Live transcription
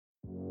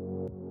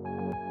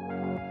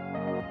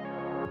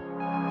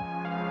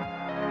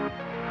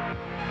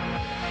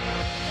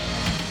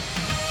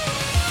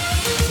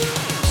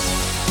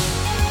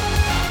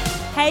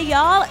Hey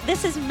y'all,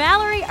 this is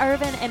Mallory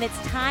Irvin, and it's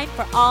time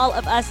for all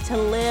of us to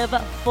live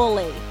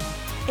fully.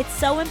 It's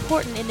so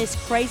important in this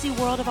crazy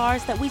world of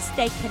ours that we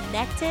stay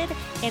connected,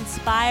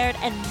 inspired,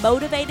 and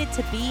motivated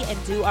to be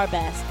and do our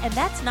best. And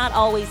that's not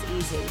always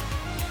easy.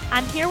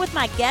 I'm here with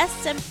my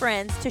guests and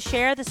friends to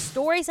share the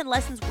stories and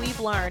lessons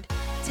we've learned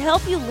to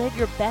help you live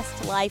your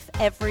best life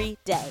every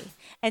day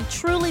and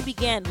truly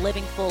begin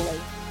living fully.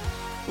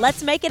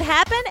 Let's make it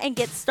happen and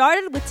get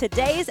started with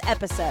today's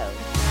episode.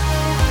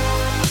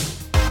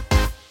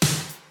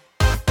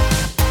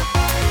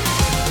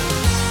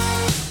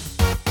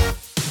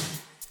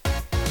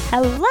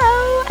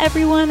 Hello,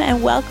 everyone,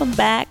 and welcome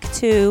back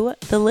to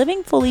the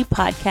Living Fully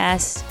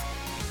podcast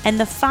and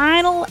the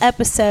final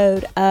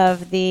episode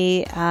of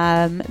the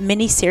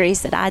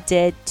mini-series that I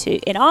did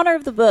in honor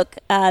of the book,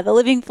 the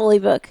Living Fully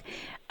book,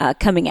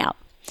 coming out.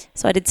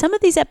 So I did some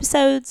of these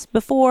episodes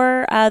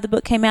before the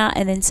book came out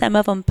and then some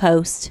of them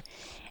post.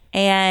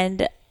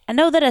 And I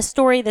know that a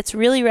story that's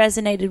really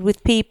resonated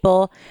with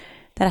people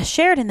that I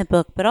shared in the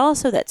book, but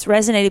also that's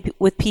resonated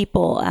with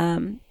people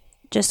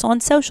just on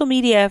social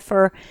media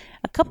for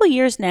a couple of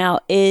years now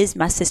is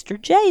my sister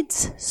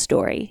Jade's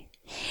story.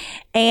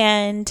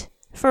 And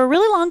for a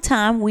really long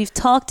time, we've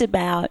talked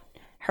about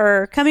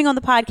her coming on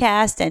the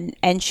podcast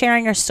and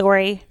sharing her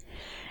story.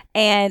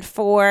 And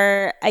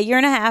for a year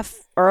and a half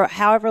or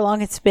however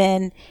long it's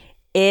been,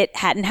 it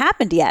hadn't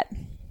happened yet.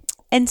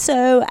 And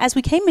so as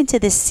we came into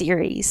this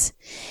series,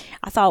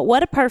 I thought,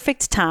 what a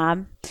perfect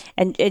time.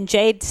 And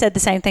Jade said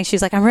the same thing. She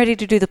was like, I'm ready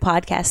to do the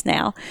podcast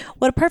now.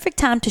 What a perfect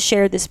time to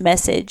share this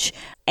message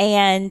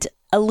and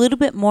a little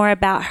bit more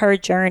about her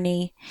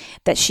journey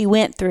that she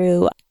went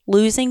through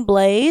losing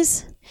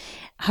Blaze,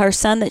 her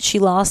son that she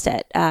lost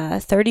at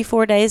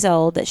 34 days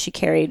old that she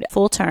carried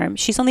full term.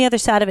 She's on the other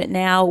side of it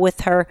now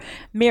with her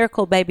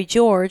miracle baby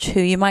George,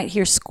 who you might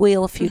hear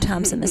squeal a few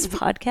times in this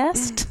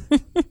podcast.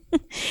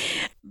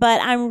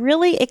 But I'm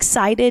really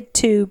excited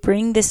to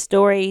bring this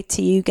story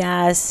to you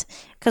guys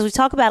because we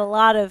talk about a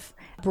lot of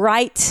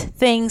bright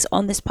things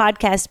on this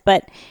podcast,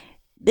 but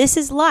this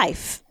is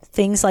life.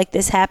 Things like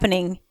this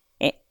happening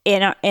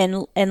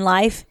in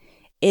life,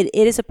 it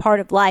is a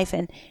part of life.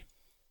 And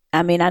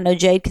I mean, I know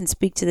Jade can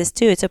speak to this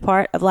too. It's a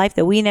part of life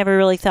that we never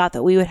really thought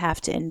that we would have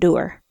to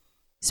endure,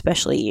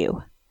 especially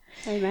you.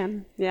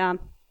 Amen. Yeah.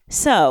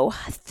 So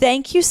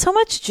thank you so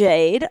much,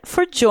 Jade,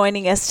 for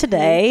joining us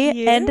today. Thank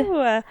you.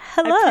 And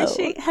hello.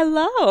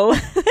 Hello.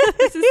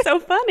 This is so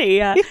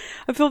funny. I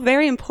feel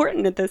very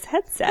important at this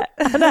headset.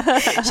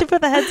 She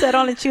put the headset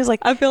on and she was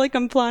like, I feel like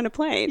I'm flying a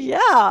plane.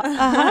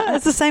 Yeah.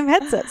 It's the same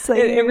headset. So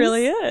it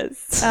really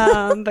is.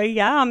 But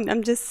yeah,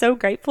 I'm just so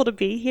grateful to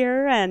be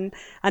here. And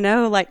I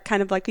know,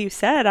 kind of like you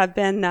said, I've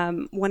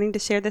been wanting to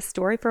share this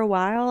story for a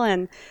while,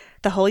 and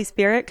the Holy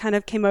Spirit kind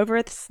of came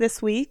over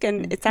this week,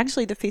 and it's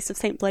actually the Feast of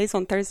St. Blaise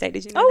on Thursday.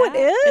 Did you know that? It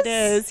is? It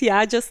is. Yeah,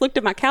 I just looked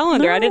at my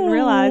calendar. No, I didn't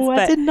realize. But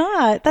I did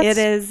not. That's it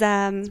is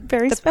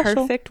very the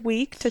special. perfect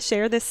week to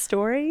share this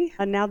story,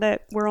 and now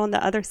that we're on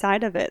the other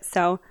side of it.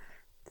 So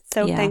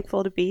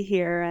thankful to be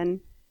here,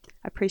 and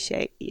I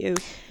appreciate you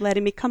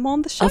letting me come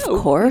on the show. Of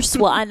course.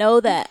 Well, I know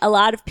that a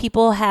lot of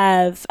people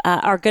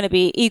are going to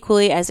be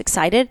equally as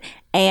excited.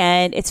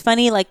 And it's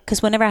funny,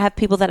 because whenever I have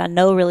people that I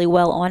know really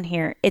well on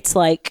here, it's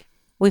like,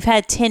 we've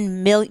had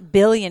 10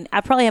 billion.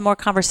 I probably had more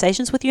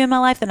conversations with you in my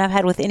life than I've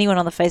had with anyone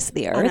on the face of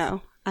the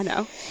earth. I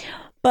know.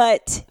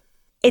 But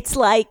it's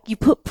like you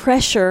put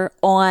pressure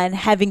on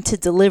having to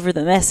deliver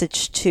the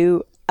message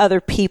to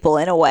other people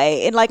in a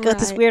way, in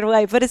this weird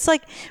way. But it's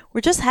like we're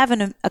just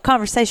having a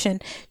conversation,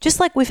 just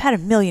like we've had a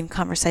million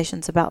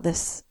conversations about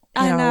this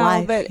in our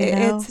life. But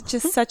it's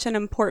just such an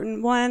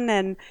important one.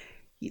 And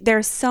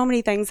there's so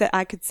many things that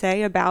I could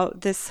say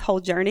about this whole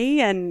journey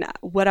and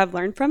what I've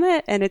learned from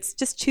it. And it's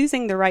just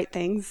choosing the right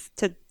things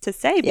to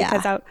say,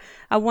 because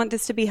I want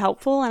this to be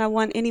helpful. And I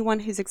want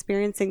anyone who's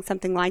experiencing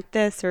something like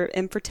this, or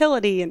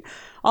infertility and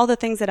all the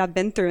things that I've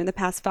been through in the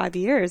past 5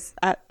 years,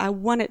 I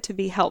want it to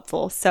be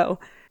helpful. So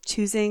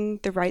choosing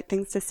the right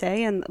things to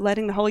say and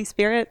letting the Holy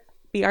Spirit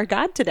be our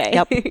guide today.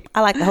 Yep.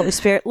 I like the Holy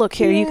Spirit. Look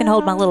here, you can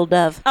hold my little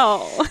dove.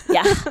 Oh.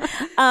 Yeah.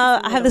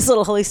 I have this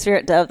little Holy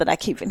Spirit dove that I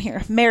keep in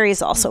here. Mary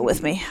is also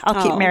with me.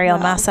 I'll keep Mary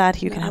on my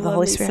side. You can have the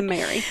Holy Spirit.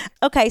 Mary.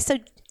 Okay, so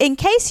in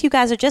case you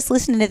guys are just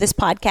listening to this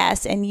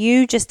podcast and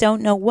you just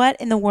don't know what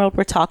in the world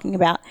we're talking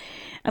about,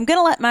 I'm going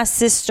to let my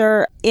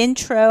sister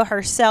intro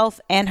herself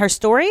and her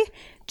story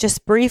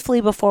just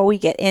briefly before we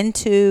get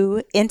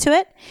into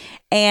it.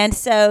 And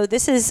so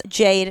this is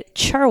Jade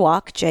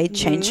Cherwak. Jade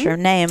changed her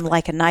name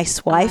like a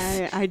nice wife.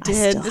 I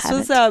did. This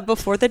was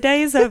before the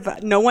days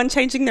of no one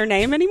changing their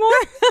name anymore.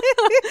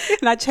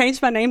 And I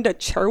changed my name to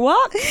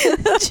Cherwak.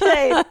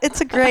 Jade, it's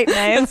a great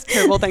name. It's a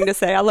terrible thing to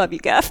say. I love you,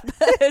 Guff.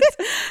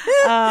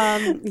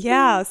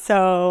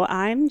 So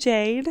I'm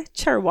Jade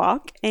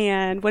Cherwak.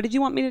 And what did you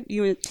want me to,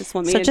 you just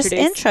want me to introduce? So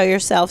just intro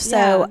yourself.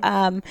 So,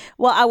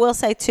 well, I will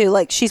say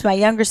too, she's my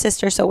younger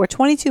sister, so we're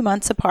 22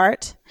 months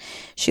apart.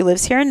 She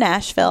lives here in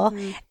Nashville.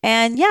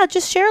 And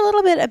just share a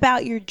little bit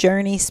about your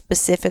journey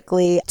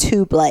specifically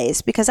to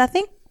Blaze, because I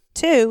think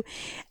too,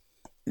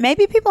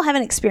 maybe people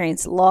haven't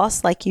experienced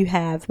loss like you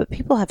have, but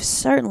people have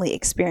certainly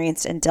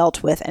experienced and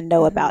dealt with and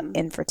know about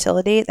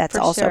infertility. That's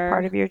also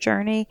part of your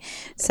journey.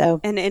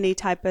 So, and any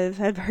type of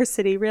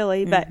adversity,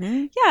 really. But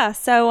yeah,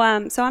 so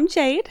I'm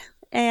Jade.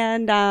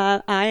 And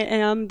I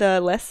am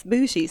the less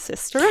bougie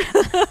sister.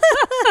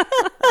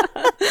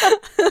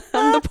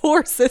 I'm the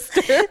poor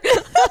sister.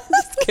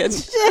 Just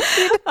kidding.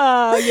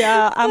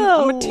 Yeah,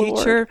 I'm a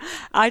teacher.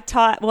 I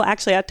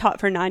taught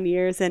for 9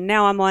 years, and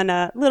now I'm on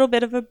a little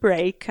bit of a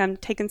break. I'm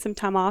taking some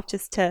time off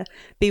just to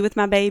be with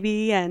my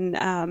baby, and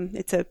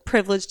it's a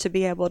privilege to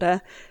be able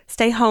to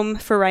stay home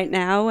for right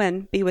now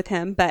and be with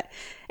him. But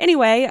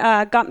anyway,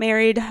 got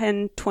married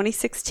in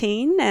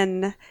 2016,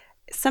 and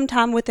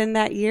sometime within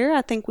that year,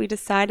 I think we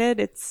decided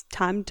it's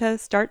time to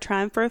start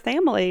trying for a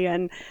family.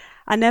 And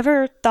I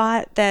never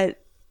thought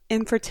that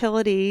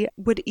infertility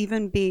would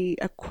even be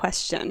a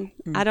question.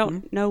 I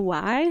don't know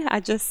why.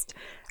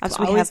 I've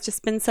always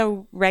just been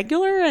so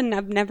regular, and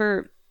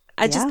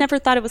I just never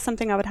thought it was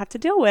something I would have to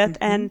deal with.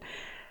 And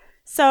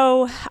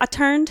so I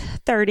turned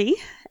 30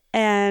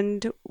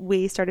 and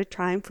we started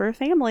trying for a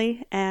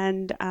family.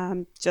 And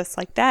just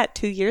like that,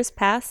 2 years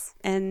passed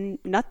and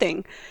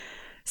nothing.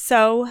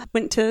 So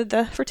went to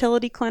the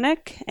fertility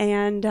clinic,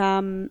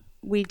 and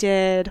we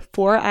did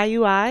 4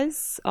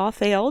 IUIs, all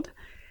failed.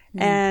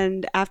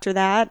 And after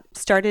that,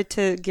 started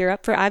to gear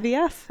up for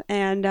IVF.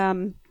 And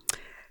I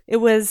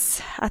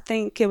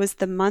think it was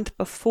the month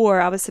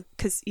before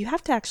because you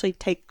have to actually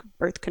take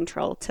birth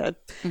control to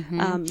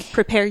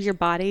prepare your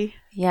body.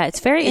 Yeah,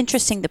 it's very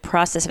interesting, the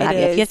process of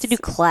IVF. You have to do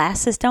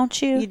classes,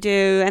 don't you? You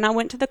do. And I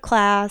went to the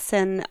class,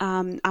 and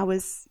I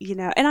was,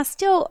 and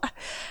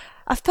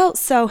I felt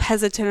so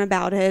hesitant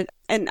about it,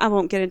 and I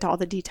won't get into all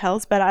the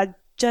details, but I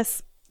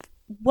just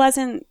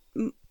wasn't.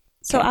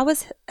 So I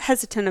was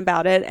hesitant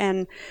about it,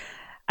 and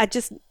I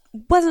just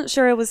wasn't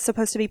sure it was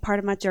supposed to be part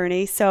of my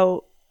journey.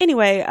 So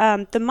anyway,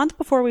 the month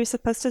before we were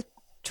supposed to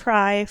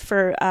try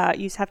for,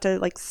 you have to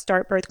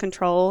start birth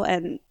control,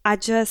 and I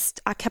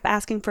kept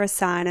asking for a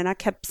sign, and I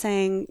kept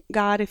saying,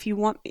 God,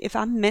 if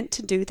I'm meant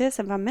to do this,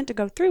 if I'm meant to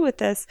go through with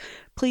this,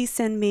 please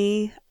send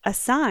me a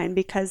sign,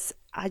 because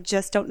I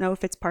just don't know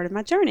if it's part of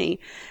my journey.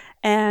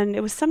 And it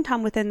was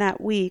sometime within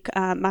that week,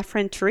 my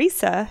friend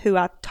Teresa, who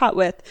I taught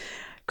with,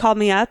 called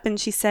me up, and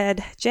she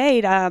said,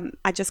 Jade,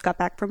 I just got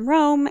back from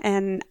Rome,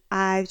 and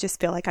I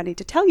just feel like I need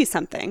to tell you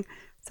something.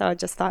 So I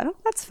just thought, oh,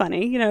 that's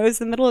funny. It was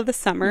the middle of the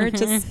summer. It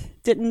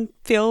just didn't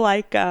feel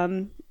like,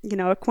 a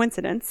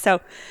coincidence.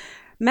 So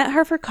met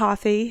her for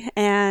coffee,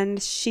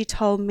 and she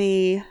told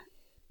me,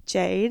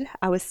 Jade,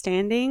 I was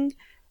standing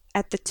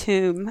at the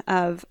tomb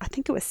of, I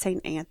think it was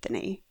St.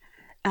 Anthony,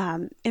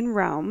 in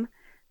Rome,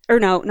 or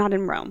no, not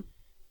in Rome,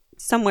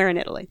 somewhere in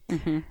Italy.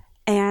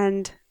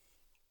 And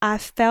I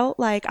felt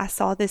like I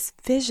saw this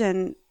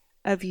vision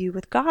of you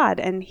with God,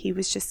 and he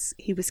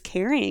was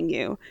carrying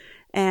you,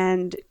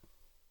 and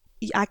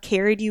I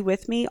carried you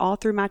with me all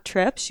through my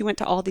trip. She went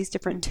to all these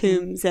different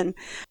tombs, and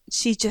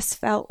she just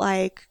felt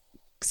like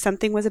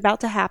something was about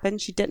to happen.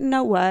 She didn't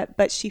know what,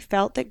 but she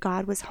felt that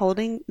God was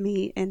holding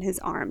me in his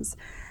arms.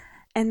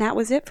 And that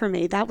was it for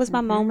me. That was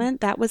my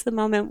moment. That was the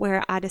moment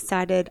where I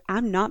decided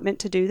I'm not meant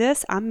to do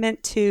this. I'm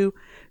meant to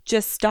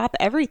just stop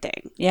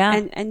everything. Yeah.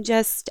 And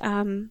just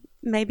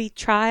maybe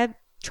try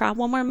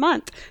one more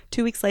month.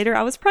 2 weeks later,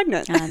 I was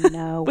pregnant. I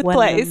know. With what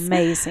Blaze. An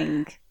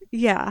amazing.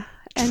 Yeah.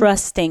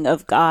 Trusting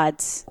of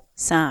God's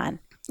sign.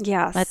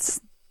 Yes.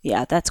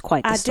 That's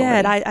quite the story.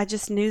 I did. I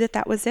just knew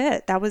that was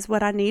it. That was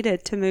what I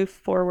needed to move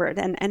forward.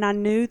 And I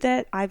knew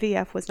that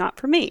IVF was not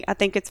for me. I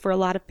think it's for a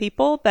lot of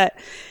people, but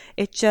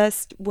it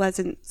just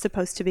wasn't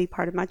supposed to be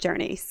part of my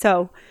journey.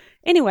 So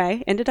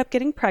anyway, ended up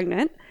getting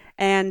pregnant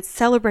and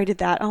celebrated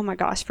that, oh my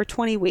gosh, for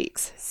 20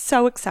 weeks.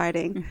 So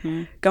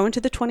exciting. Going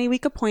to the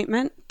 20-week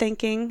appointment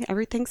thinking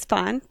everything's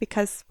fine,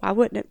 because why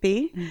wouldn't it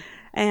be?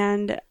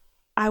 And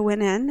I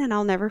went in, and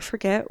I'll never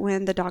forget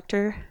when the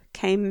doctor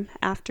came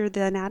after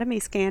the anatomy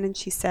scan, and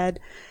she said,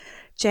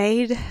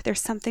 Jade, there's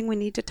something we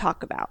need to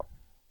talk about.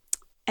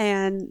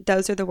 And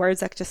those are the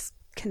words I just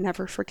can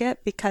never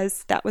forget,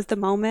 because that was the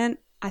moment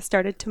I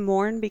started to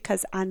mourn,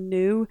 because I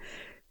knew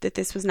that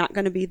this was not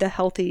going to be the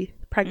healthy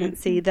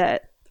pregnancy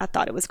that I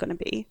thought it was going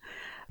to be.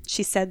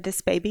 She said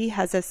this baby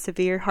has a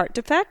severe heart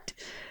defect,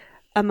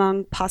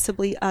 among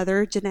possibly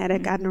other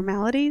genetic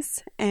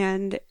abnormalities,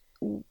 and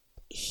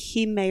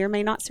he may or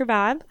may not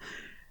survive,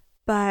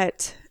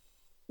 but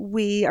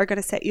we are going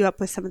to set you up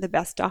with some of the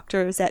best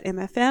doctors at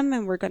MFM,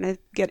 and we're going to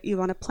get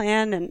you on a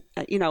plan. And,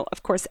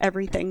 of course,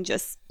 everything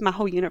just, my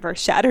whole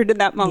universe shattered in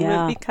that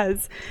moment,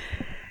 because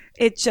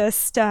it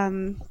just,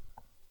 I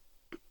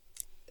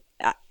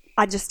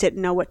just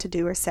didn't know what to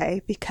do or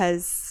say,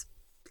 because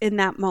in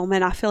that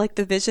moment, I feel like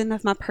the vision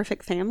of my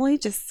perfect family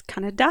just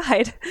kind of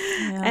died.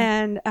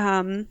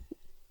 And,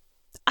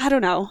 I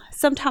don't know.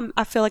 Sometimes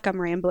I feel like I'm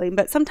rambling,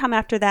 but sometime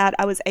after that,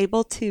 I was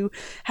able to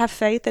have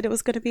faith that it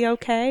was going to be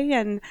okay.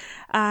 And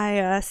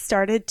I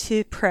started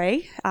to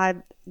pray. I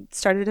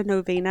started a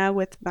novena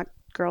with my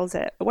girls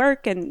at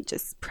work and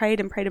just prayed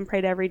and prayed and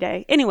prayed every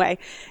day. Anyway,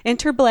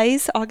 enter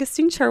Blaze,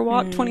 Augustine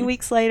Cherwak. 20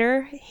 weeks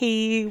later,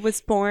 he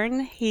was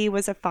born. He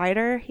was a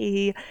fighter.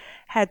 He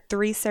had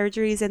 3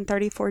 surgeries in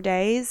 34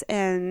 days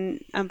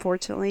and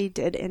unfortunately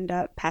did end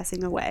up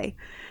passing away.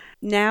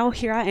 Now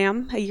here I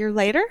am a year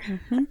later.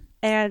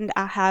 And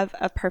I have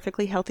a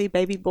perfectly healthy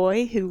baby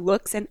boy who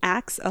looks and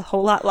acts a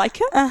whole lot like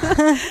him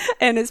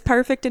and is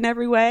perfect in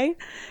every way.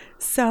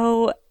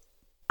 So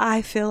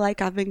I feel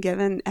like I've been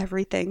given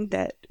everything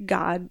that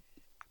God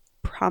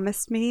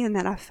promised me and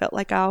that I felt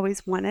like I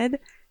always wanted.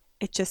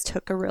 It just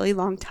took a really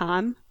long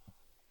time.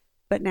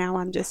 But now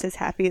I'm just as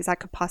happy as I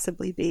could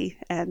possibly be.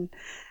 And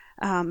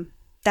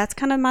that's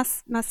kind of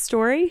my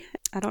story.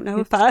 I don't know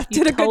if I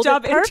did a good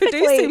job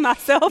introducing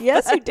myself.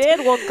 Yes, you did.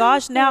 Well,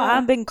 gosh, now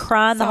I've been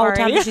crying the whole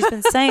time that she's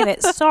been saying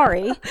it.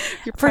 Sorry.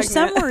 For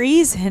some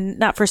reason,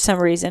 not for some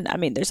reason, I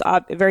mean, there's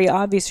a very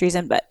obvious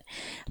reason, but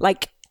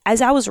like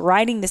as I was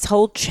writing this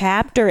whole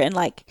chapter and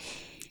like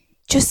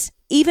just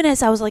even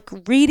as I was like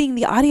reading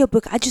the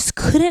audiobook, I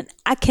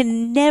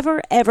can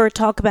never ever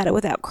talk about it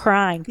without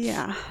crying.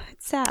 Yeah,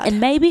 it's sad. And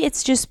maybe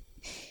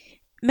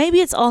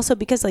it's also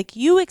because like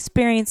you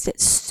experienced it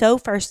so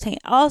firsthand.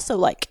 Also,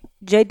 like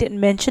Jade didn't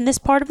mention this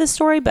part of the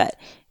story, but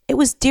it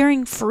was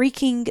during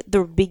freaking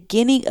the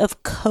beginning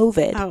of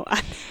COVID. Oh,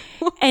 I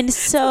know. And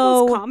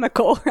so it's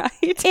comical, right?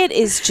 It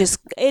is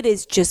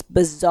just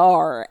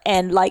bizarre.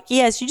 And like,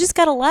 yes, you just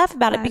got to laugh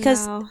about it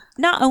because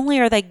not only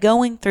are they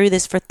going through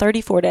this for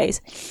 34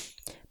 days,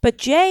 but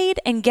Jade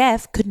and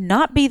Geff could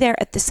not be there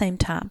at the same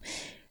time.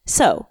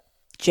 So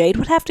Jade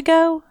would have to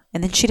go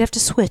and then she'd have to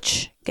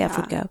switch. Geff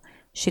would go.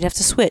 She'd have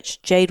to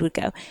switch. Jade would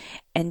go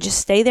and just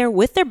stay there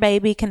with their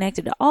baby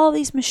connected to all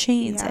these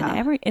machines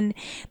and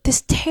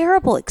this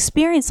terrible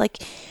experience. Like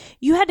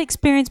you had to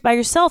experience by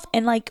yourself.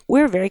 And like,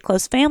 we're a very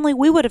close family.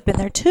 We would have been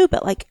there too,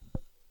 but like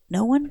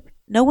no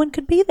one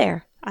could be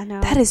there. I know.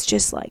 That is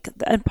just like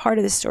a part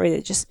of the story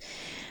that just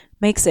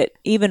makes it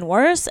even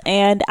worse.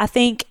 And I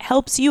think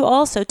helps you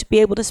also to be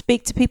able to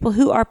speak to people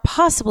who are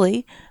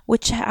possibly,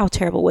 which how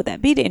terrible would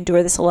that be to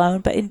endure this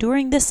alone, but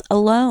enduring this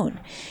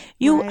alone.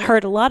 You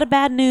heard a lot of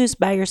bad news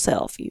by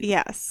yourself.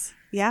 Yes.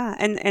 Yeah.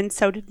 And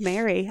so did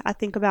Mary. I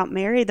think about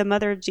Mary, the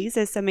mother of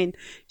Jesus. I mean,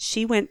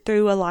 she went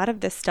through a lot of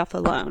this stuff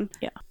alone.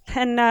 Yeah.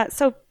 And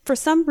so for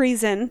some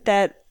reason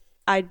that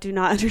I do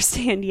not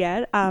understand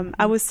yet,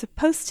 I was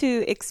supposed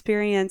to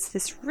experience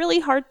this really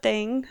hard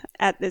thing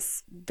at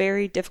this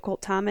very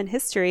difficult time in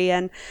history.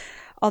 And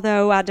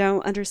although I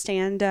don't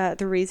understand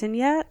the reason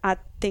yet, I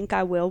think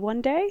I will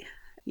one day.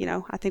 You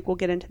know, I think we'll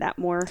get into that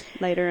more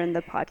later in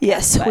the podcast.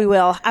 Yes, we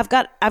will. I've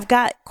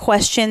got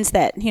questions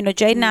that, you know,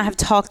 Jade and I have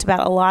talked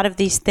about a lot of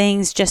these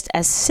things just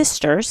as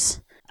sisters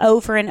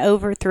over and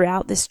over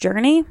throughout this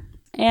journey.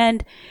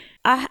 And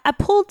I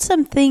pulled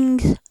some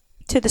things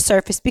to the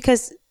surface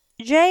because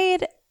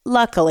Jade,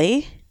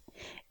 luckily,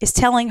 is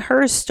telling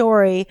her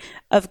story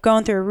of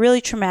going through a really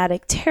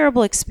traumatic,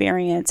 terrible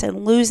experience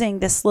and losing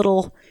this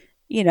little,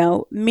 you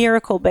know,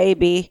 miracle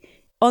baby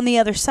on the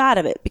other side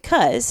of it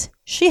because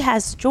she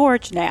has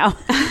George now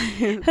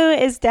who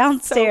is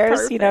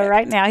downstairs, you know,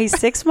 right now. He's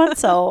 6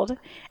 months old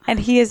and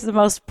he is the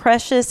most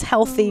precious,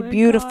 healthy,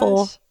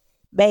 beautiful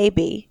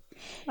baby.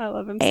 I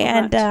love him so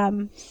much.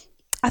 And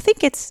I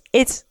think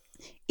it's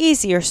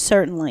easier,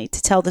 certainly,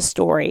 to tell the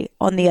story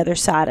on the other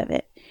side of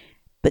it.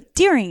 But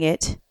during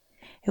it,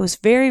 it was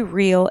very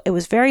real. It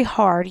was very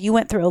hard. You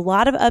went through a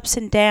lot of ups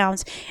and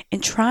downs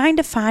and trying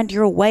to find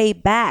your way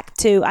back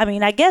to, I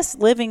mean, I guess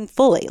living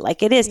fully.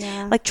 Like it is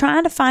like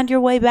trying to find your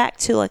way back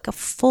to like a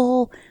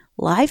full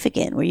life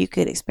again where you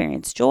could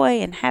experience joy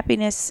and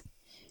happiness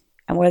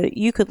and where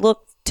you could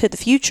look to the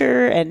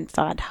future and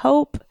find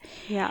hope.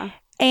 Yeah.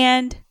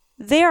 And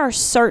there are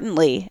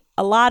certainly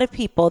a lot of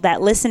people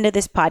that listen to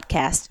this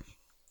podcast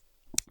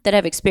that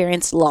have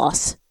experienced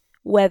loss,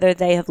 whether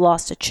they have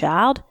lost a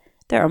child.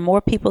 There are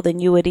more people than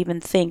you would even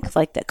think,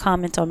 like that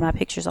comment on my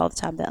pictures all the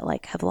time that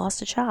like have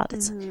lost a child.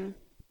 It's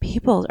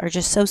people are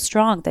just so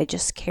strong. They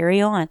just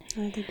carry on.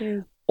 Oh, they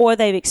do. Or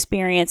they've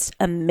experienced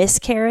a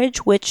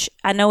miscarriage, which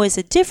I know is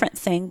a different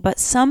thing, but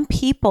some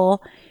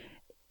people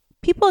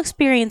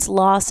experience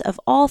loss of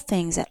all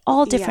things at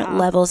all different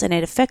levels, and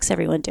it affects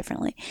everyone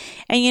differently.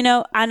 And, you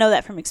know, I know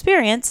that from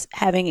experience,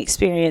 having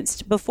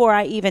experienced before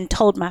I even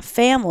told my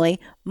family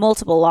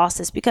multiple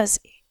losses, because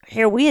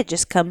here we had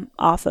just come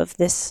off of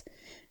this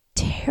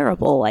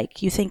terrible,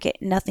 like you think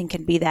nothing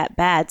can be that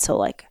bad. So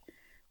like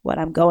what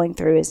I'm going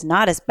through is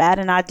not as bad.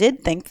 And I did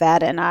think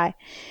that. And I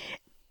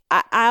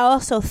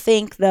also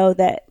think though,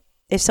 that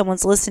if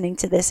someone's listening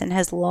to this and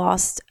has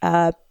lost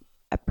a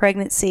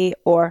pregnancy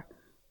or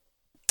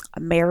a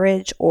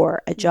marriage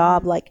or a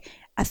job, like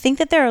I think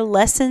that there are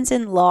lessons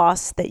in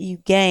loss that you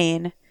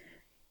gain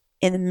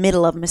in the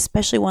middle of them,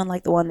 especially one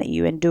like the one that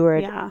you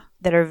endured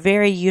that are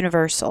very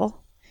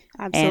universal.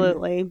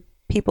 Absolutely. And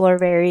people are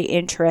very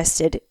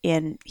interested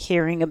in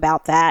hearing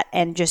about that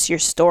and just your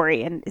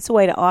story. And it's a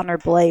way to honor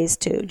Blaze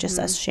too, just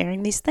us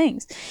sharing these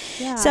things.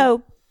 Yeah.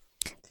 So,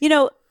 you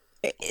know,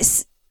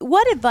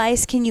 what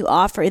advice can you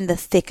offer in the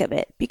thick of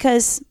it?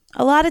 Because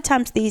a lot of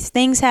times these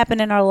things happen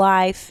in our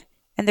life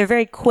and they're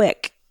very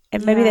quick.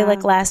 And maybe they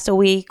like last a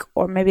week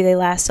or maybe they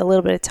last a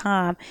little bit of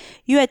time.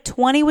 You had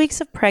 20 weeks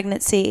of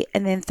pregnancy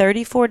and then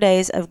 34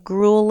 days of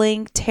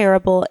grueling,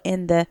 terrible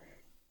in the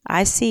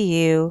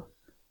ICU.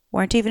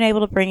 Weren't even able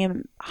to bring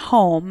him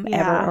home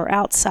ever or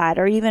outside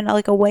or even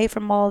like away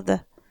from all of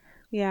the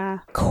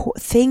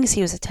things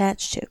he was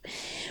attached to.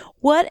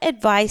 What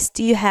advice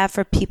do you have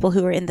for people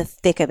who are in the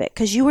thick of it?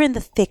 Because you were in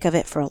the thick of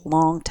it for a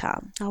long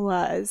time. I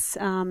was.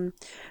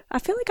 I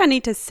feel like I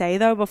need to say,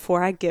 though,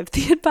 before I give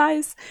the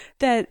advice,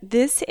 that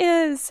this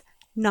is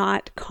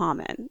not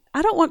common.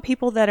 I don't want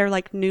people that are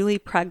like newly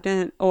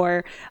pregnant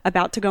or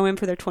about to go in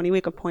for their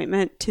 20-week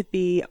appointment to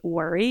be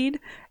worried.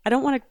 I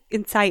don't want to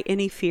incite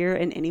any fear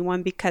in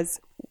anyone because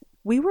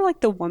we were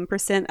like the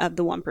 1% of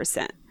the 1%.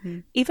 Mm-hmm.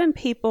 Even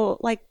people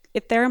like,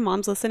 if there are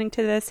moms listening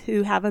to this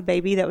who have a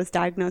baby that was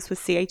diagnosed with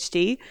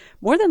CHD,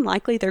 more than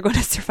likely they're going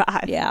to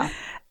survive. Yeah.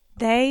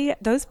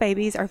 Those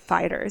babies are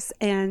fighters.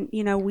 And,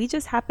 you know, we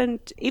just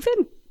happened, even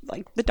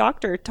like the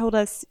doctor told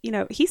us, you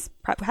know,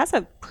 has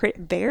a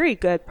very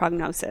good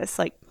prognosis.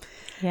 Like,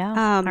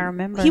 I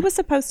remember. He was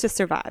supposed to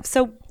survive.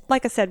 So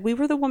like I said, we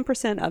were the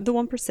 1% of the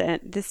 1%.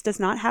 This does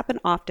not happen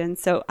often.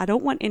 So I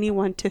don't want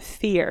anyone to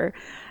fear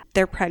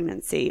their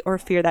pregnancy or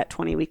fear that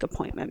 20-week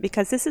appointment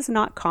because this is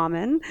not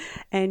common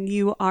and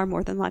you are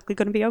more than likely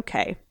going to be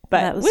okay.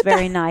 But that was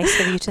very nice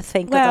of you to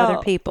think of other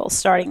people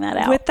starting that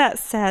out. With that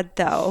said,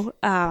 though,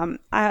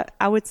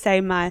 I would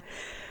say my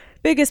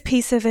biggest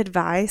piece of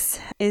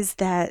advice is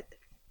that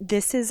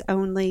this is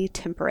only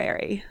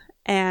temporary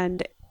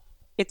and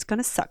it's going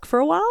to suck for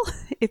a while.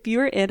 If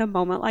you're in a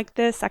moment like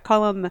this, I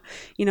call them,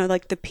 you know,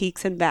 like the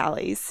peaks and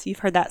valleys. You've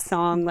heard that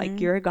song, like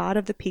you're a god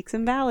of the peaks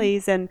and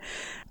valleys. And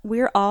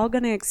we're all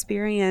going to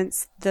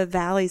experience the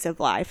valleys of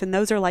life. And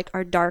those are like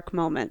our dark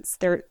moments.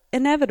 They're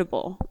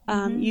inevitable.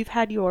 You've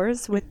had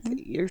yours with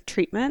your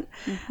treatment.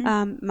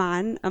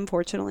 Mine,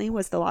 unfortunately,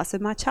 was the loss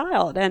of my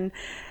child. And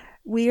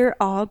we're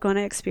all going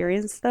to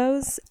experience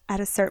those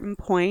at a certain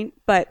point.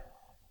 But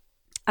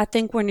I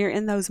think when you're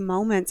in those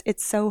moments,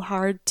 it's so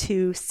hard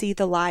to see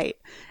the light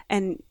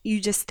and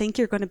you just think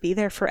you're going to be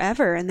there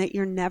forever and that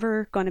you're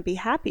never going to be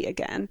happy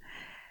again.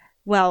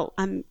 Well,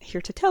 I'm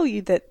here to tell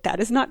you that that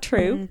is not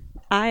true.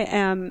 I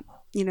am,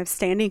 you know,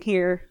 standing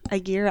here a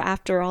year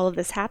after all of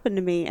this happened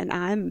to me and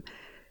I'm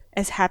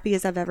as happy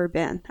as I've ever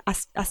been.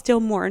 I still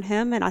mourn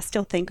him and I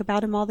still think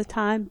about him all the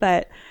time,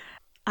 but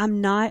I'm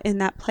not in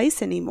that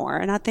place anymore.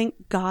 And I think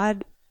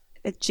God,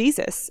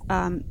 Jesus,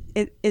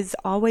 it is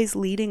always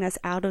leading us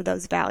out of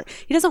those valleys.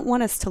 He doesn't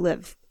want us to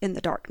live in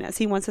the darkness.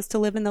 He wants us to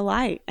live in the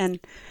light. And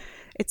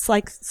it's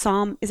like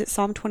Psalm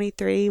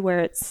 23, where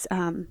it's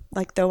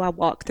like, though I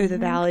walk through the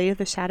valley of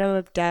the shadow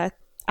of death,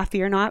 I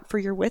fear not, for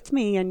you're with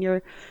me, and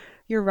your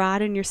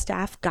rod and your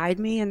staff guide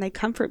me, and they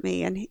comfort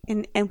me.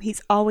 And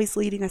He's always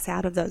leading us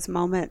out of those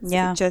moments.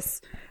 Yeah.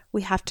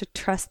 We have to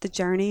trust the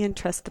journey and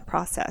trust the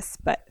process.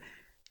 But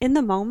in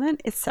the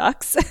moment, it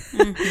sucks.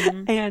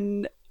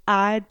 And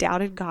I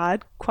doubted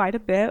God quite a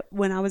bit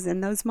when I was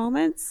in those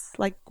moments.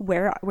 Like,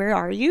 where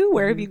are you?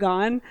 Where have you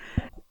gone?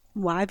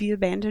 Why have you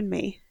abandoned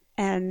me?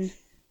 And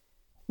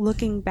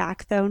looking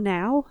back, though,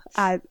 now,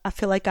 I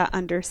feel like I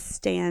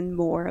understand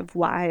more of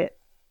why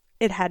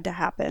it had to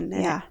happen.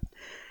 And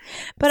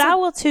but I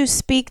will, too,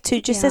 speak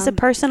to, just as a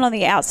person on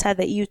the outside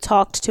that you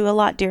talked to a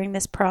lot during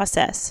this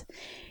process,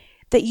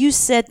 that you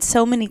said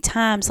so many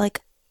times,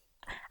 like,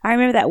 I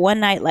remember that one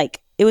night,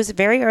 like, it was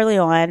very early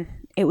on.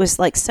 It was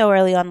like so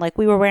early on, like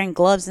we were wearing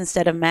gloves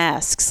instead of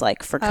masks,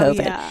 like for COVID.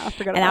 Oh, yeah. I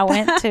forgot and about I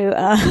went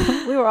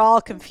to, we were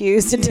all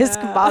confused and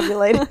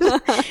discombobulated.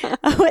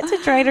 I went to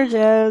Trader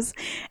Joe's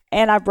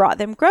and I brought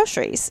them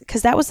groceries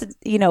because that was,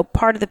 you know,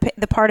 part of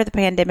the part of the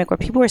pandemic where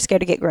people were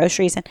scared to get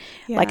groceries. And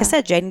like I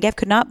said, Jade and Gev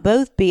could not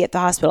both be at the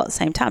hospital at the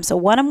same time. So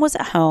one of them was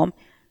at home.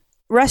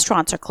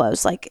 Restaurants are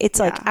closed. Like it's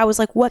like, I was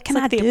like, what can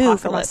I do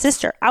for my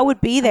sister? I would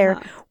be there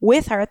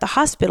with her at the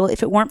hospital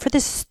if it weren't for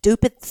this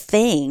stupid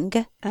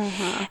thing.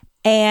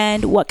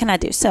 And what can I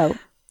do? So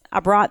I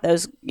brought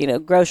those, you know,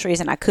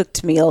 groceries and I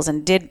cooked meals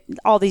and did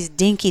all these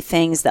dinky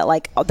things that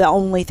like the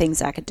only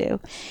things I could do.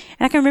 And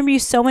I can remember you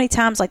so many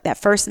times, like that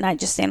first night,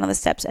 just standing on the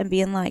steps and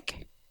being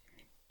like,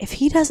 if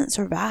he doesn't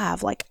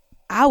survive, like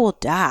I will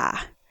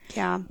die.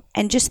 Yeah.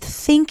 And just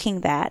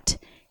thinking that.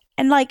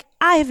 And like,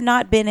 I have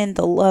not been in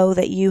the low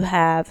that you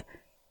have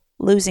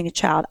losing a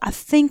child. I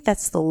think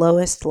that's the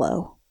lowest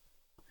low.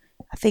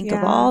 I think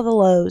of all the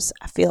lows,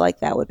 I feel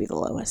like that would be the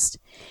lowest.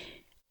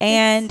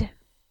 And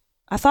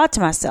I thought to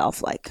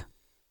myself, like,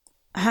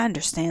 I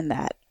understand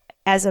that.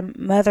 As a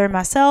mother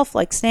myself,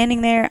 like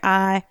standing there,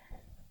 I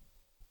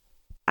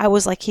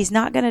was like, he's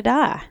not going to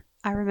die.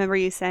 I remember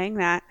you saying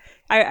that.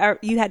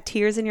 You had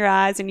tears in your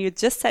eyes and you had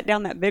just set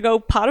down that big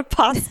old pot of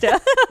pasta.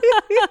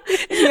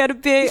 You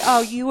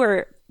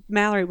had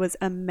Mallory was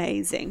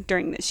amazing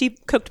during this. She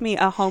cooked me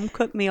a home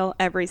cooked meal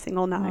every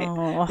single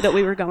night that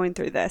we were going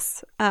through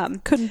this.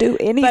 Couldn't do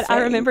anything. But I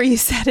remember you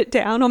set it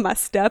down on my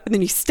step and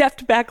then you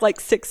stepped back like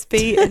 6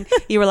 feet and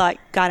you were like,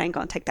 God ain't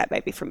going to take that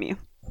baby from you.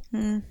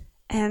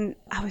 And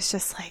I was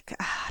just like,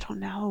 I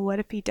don't know. What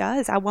if he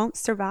does? I won't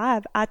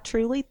survive. I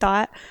truly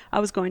thought I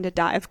was going to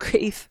die of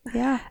grief.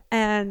 Yeah.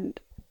 And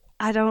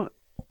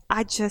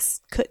I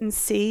just couldn't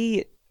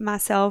see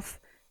myself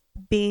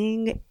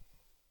being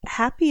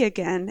happy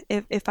again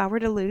if I were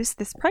to lose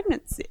this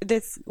pregnancy,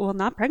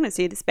 not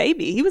pregnancy, this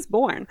baby. He was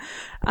born.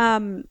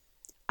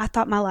 I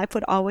thought my life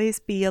would always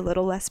be a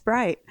little less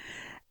bright.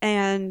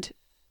 And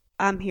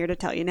I'm here to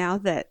tell you now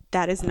that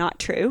that is not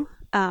true.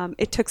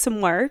 It took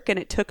some work, and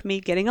it took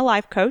me getting a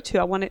life coach, who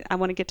I want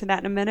to get to that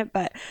in a minute,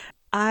 but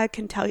I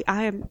can tell you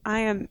I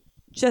am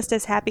just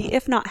as happy,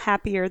 if not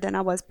happier, than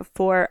I was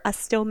before. I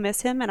still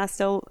miss him, and I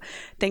still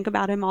think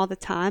about him all the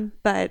time,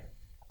 but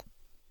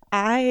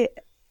I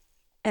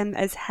am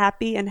as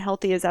happy and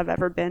healthy as I've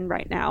ever been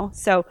right now.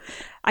 So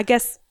I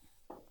guess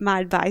my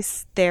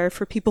advice there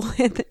for people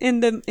in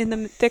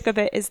the thick of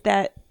it is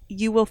that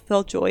you will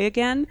feel joy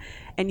again,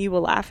 and you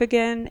will laugh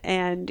again,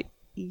 and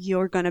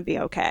you're going to be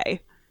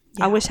okay.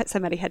 Yeah. I wish that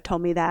somebody had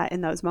told me that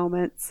in those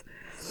moments.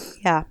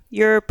 Yeah,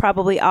 you're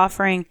probably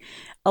offering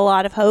a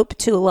lot of hope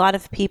to a lot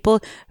of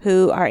people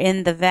who are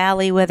in the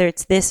valley, whether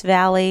it's this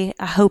valley.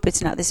 I hope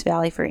it's not this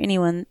valley for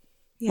anyone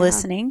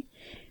listening.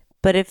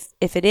 But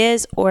if it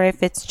is, or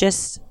if it's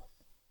just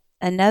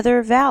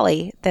another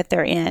valley that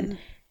they're in,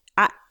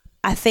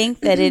 I think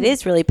that it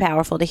is really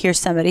powerful to hear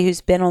somebody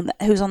who's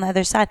on the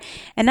other side.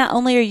 And not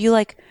only are you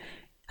like,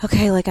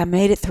 okay, like I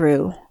made it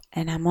through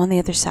and I'm on the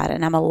other side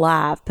and I'm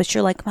alive, but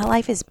you're like, my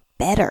life is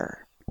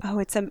better. Oh,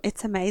 it's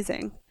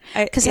amazing.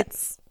 Because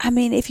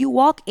if you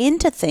walk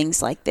into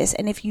things like this,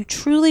 and if you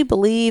truly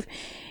believe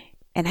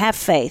and have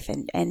faith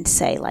and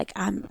say like,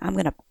 I'm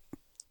going to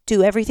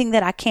do everything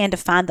that I can to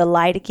find the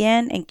light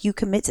again, and you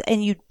commit to,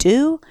 and you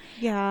do,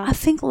 I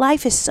think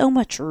life is so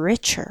much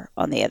richer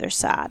on the other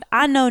side.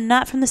 I know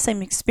not from the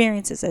same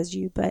experiences as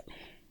you, but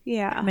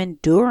I'm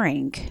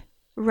enduring things.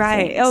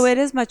 Oh, it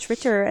is much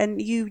richer, and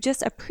you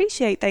just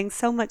appreciate things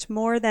so much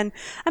more than,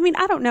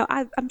 I don't know,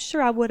 I'm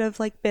sure I would have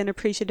like been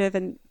appreciative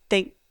and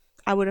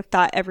I would have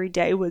thought every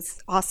day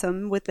was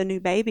awesome with a new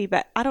baby,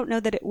 but I don't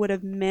know that it would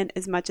have meant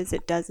as much as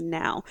it does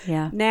now.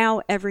 Yeah.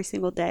 Now every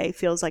single day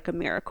feels like a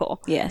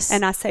miracle. Yes.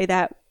 And I say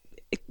that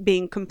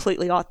being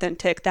completely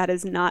authentic. That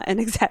is not an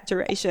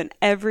exaggeration.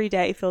 Every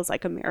day feels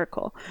like a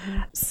miracle.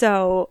 Mm-hmm.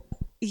 So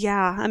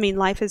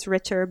life is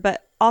richer,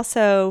 but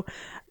also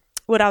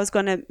what I was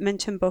going to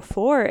mention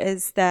before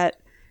is that,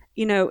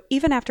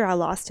 even after I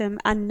lost him,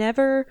 I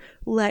never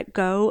let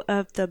go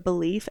of the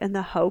belief and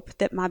the hope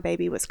that my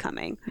baby was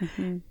coming.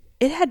 Mm-hmm.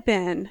 It had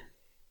been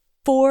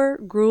 4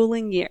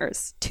 grueling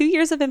years, 2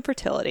 years of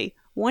infertility,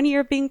 1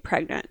 year of being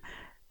pregnant,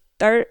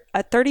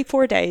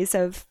 34 days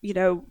of,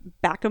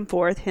 back and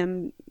forth,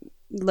 him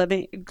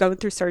going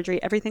through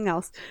surgery, everything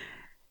else,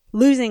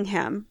 losing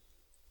him,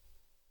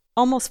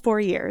 almost 4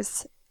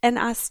 years. And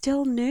I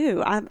still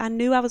knew, I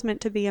knew I was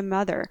meant to be a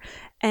mother.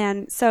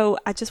 And so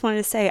I just wanted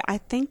to say, I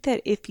think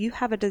that if you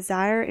have a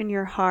desire in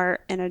your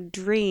heart and a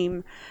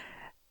dream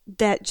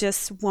that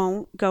just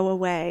won't go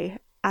away,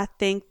 I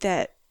think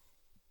that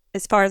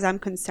as far as I'm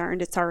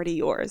concerned, it's already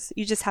yours.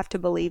 You just have to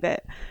believe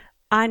it.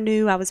 I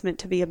knew I was meant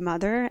to be a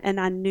mother, and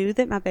I knew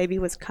that my baby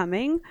was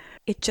coming.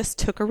 It just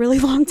took a really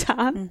long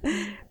time.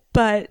 Mm-hmm.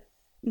 But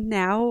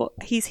now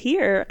he's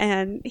here,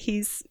 and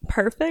he's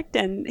perfect,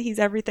 and he's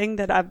everything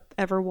that I've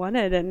ever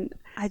wanted. And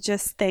I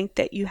just think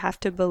that you have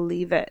to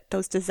believe it.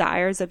 Those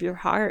desires of your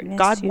heart, yes,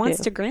 God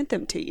wants to grant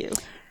them to you.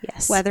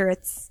 Yes. Whether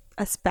it's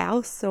a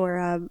spouse or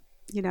a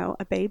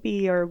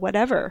baby or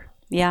whatever.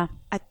 Yeah.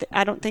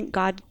 I don't think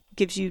God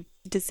gives you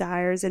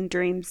desires and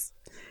dreams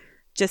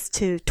just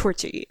to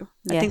torture you.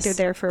 I think they're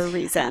there for a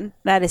reason.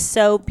 That is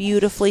so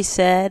beautifully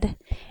said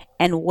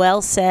and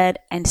well said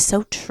and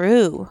so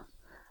true.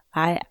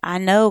 I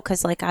know,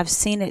 because like I've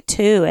seen it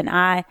too, and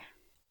I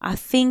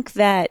think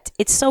that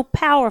it's so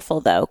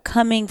powerful though,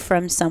 coming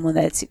from someone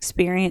that's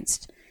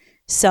experienced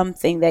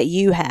something that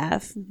you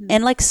have, mm-hmm.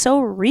 and like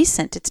so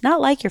recent. It's not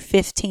like you're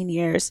 15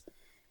 years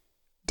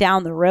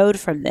down the road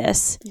from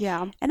this.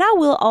 Yeah. And I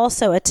will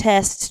also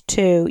attest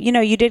to,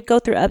 you did go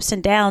through ups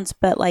and downs,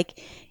 but like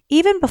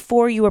even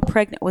before you were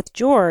pregnant with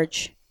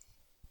George,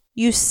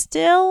 you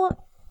still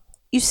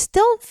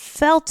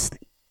felt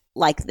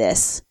like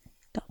this.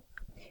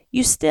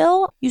 You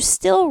still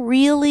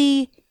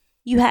really,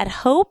 you had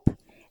hope,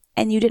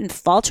 and you didn't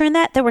falter in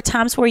that. There were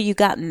times where you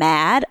got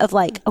mad of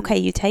like, mm-hmm. okay,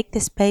 you take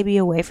this baby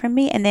away from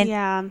me, and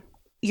then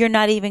you're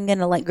not even going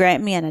to like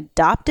grant me an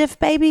adoptive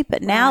baby,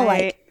 but now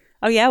like,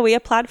 oh yeah, we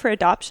applied for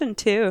adoption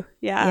too.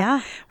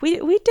 Yeah. We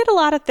did a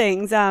lot of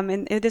things.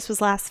 And this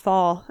was last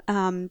fall.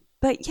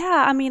 But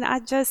yeah,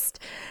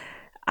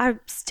 I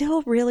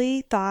still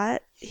really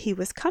thought he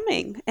was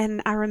coming.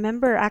 And I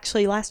remember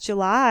actually last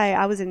July,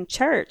 I was in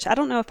church. I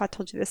don't know if I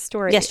told you this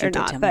story or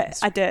not, but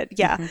I did.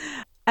 Yeah.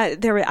 Mm-hmm.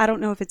 I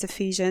don't know if it's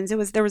Ephesians.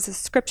 There was a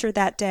scripture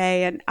that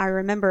day. And I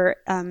remember,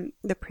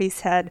 the priest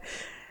said,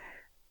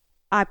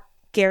 I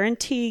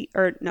guarantee,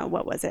 or no,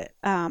 what was it?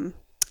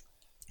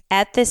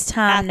 At this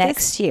time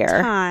next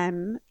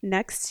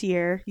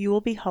year, you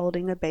will be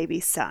holding a baby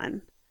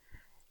son.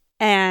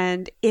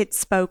 And it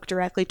spoke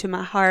directly to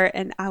my heart.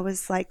 And I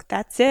was like,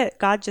 that's it.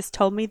 God just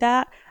told me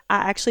that.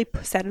 I actually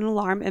set an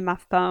alarm in my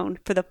phone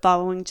for the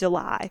following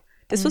July.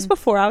 This was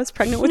before I was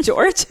pregnant with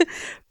George.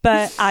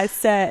 But I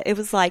said, it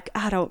was like,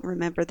 I don't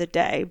remember the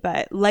day,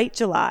 but late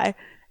July.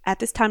 At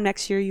this time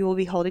next year, you will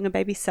be holding a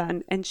baby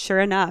son. And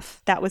sure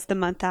enough, that was the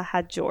month I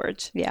had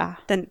George. Yeah.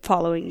 The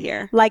following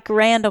year. Like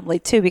randomly,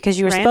 too, because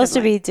you were supposed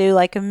to be due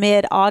like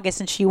mid-August,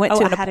 and she went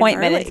to an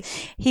appointment, and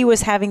he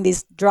was having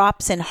these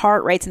drops in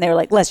heart rates, and they were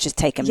like, let's just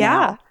take him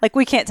now. Like,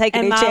 we can't take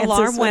any chances. And my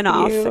alarm went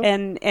off,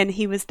 and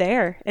he was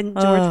there, and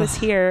George was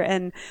here,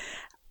 and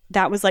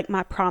that was like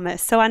my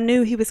promise. So I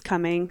knew he was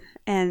coming,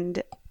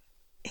 and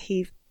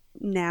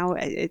now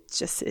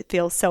it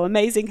feels so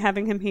amazing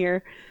having him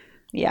here.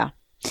 Yeah.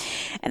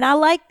 And I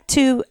like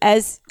to,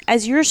 as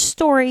your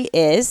story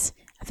is,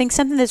 I think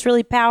something that's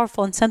really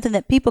powerful and something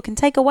that people can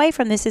take away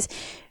from this is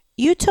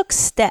you took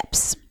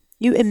steps.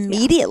 You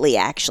immediately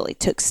actually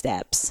took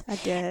steps. I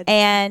did.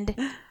 And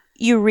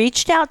you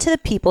reached out to the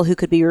people who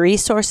could be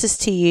resources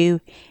to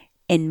you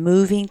in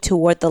moving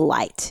toward the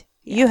light.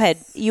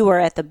 Yes. You were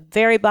at the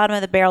very bottom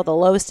of the barrel, the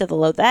lowest of the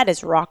low. That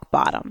is rock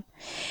bottom.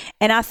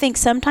 And I think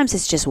sometimes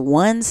it's just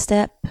one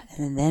step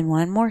and then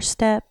one more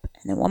step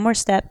and then one more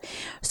step.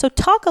 So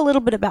talk a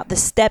little bit about the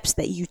steps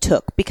that you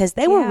took, because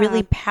they were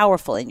really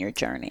powerful in your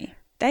journey.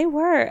 They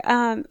were.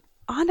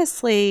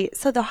 Honestly,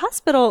 so the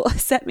hospital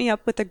set me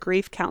up with a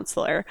grief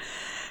counselor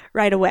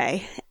right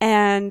away.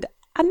 And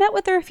I met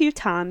with her a few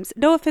times.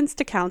 No offense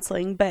to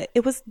counseling, but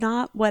it was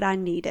not what I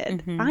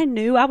needed. Mm-hmm. I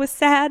knew I was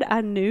sad.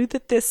 I knew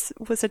that this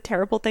was a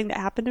terrible thing that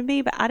happened to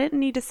me, but I didn't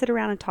need to sit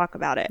around and talk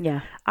about it.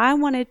 Yeah. I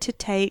wanted to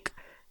take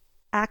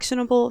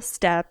actionable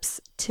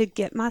steps to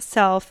get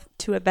myself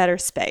to a better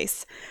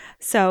space.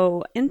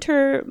 So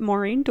enter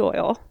Maureen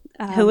Doyle.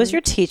 Who was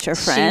your teacher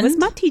friend? She was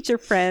my teacher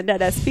friend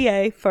at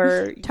SBA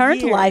for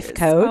turned years. Life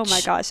coach. Oh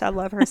my gosh, I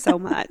love her so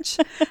much.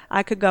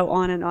 I could go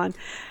on and on.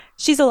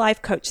 She's a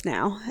life coach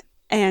now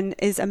and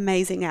is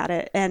amazing at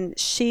it. And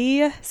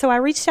so I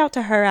reached out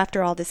to her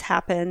after all this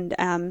happened.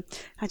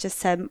 I just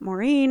said,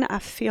 Maureen, I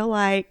feel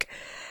like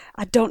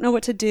I don't know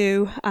what to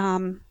do.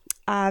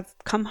 I've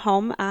come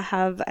home. I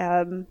have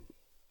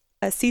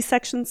a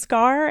C-section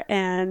scar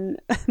and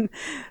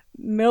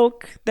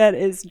milk that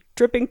is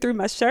dripping through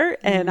my shirt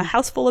and a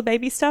house full of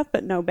baby stuff,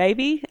 but no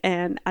baby.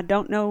 And I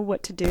don't know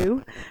what to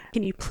do.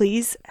 Can you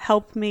please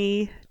help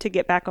me to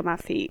get back on my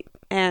feet?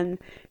 And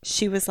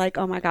she was like,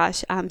 oh my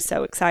gosh, I'm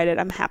so excited.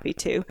 I'm happy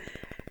to.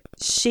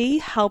 She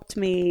helped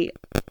me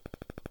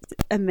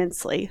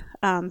immensely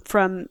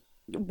from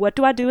what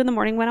do I do in the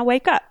morning when I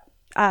wake up?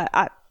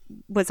 I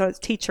was a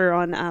teacher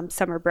on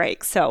summer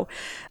break. So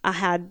I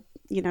had,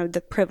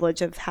 the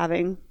privilege of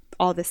having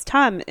all this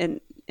time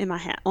on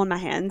my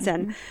hands.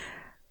 And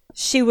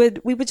we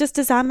would just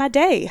design my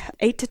day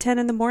 8 to 10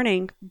 in the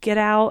morning, get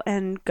out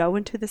and go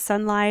into the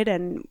sunlight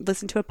and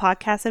listen to a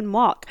podcast and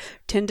walk.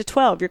 10 to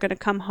 12, you're going to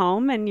come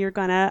home and you're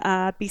going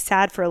to be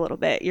sad for a little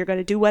bit. You're going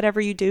to do whatever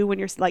you do when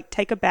you're like,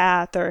 take a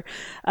bath or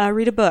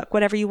read a book,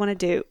 whatever you want to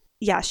do.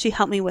 Yeah, she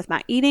helped me with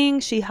my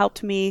eating. She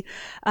helped me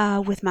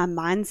with my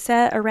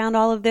mindset around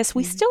all of this.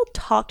 We still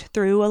talked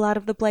through a lot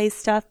of the Blaze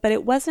stuff, but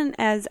it wasn't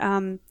as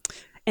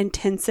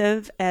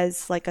intensive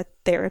as like a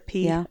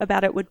therapy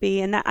about it would be.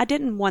 And I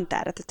didn't want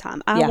that at the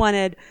time. I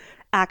wanted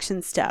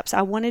action steps.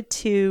 I wanted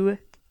to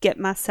get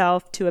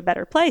myself to a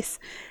better place.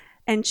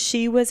 And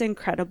she was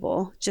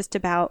incredible just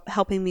about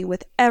helping me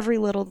with every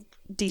little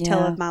detail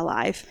of my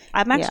life.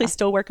 I'm actually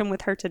still working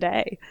with her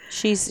today.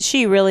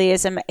 She really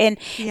is. And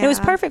it was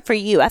perfect for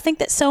you. I think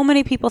that so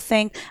many people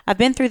think, I've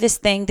been through this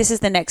thing. This is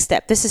the next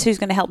step. This is who's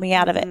going to help me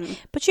out of it.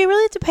 But you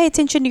really have to pay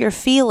attention to your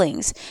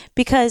feelings,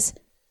 because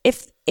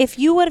if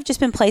you would have just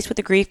been placed with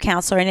a grief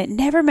counselor and it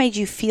never made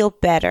you feel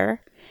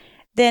better,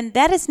 then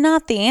that is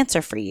not the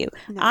answer for you.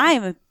 No. I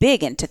am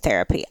big into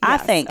therapy. Yes, I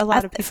think a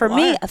lot of people for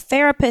me, a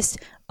therapist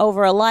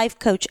over a life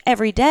coach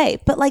every day.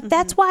 But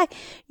that's why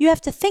you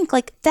have to think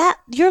like that.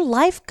 Your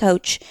life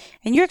coach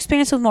and your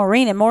experience with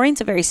Maureen, and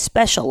Maureen's a very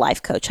special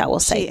life coach, I will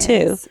say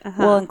too.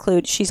 We'll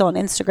include, she's on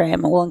Instagram,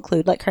 and we'll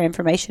include like her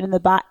information in the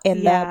bio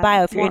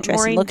if you're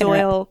interested in looking her up.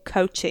 Maureen Doyle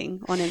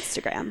Coaching on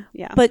Instagram.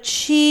 Yeah. But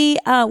she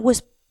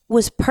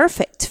was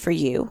perfect for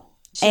you.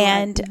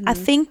 And I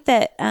think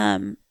that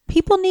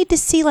people need to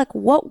see like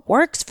what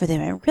works for them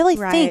and really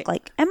think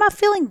like, am I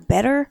feeling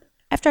better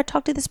after I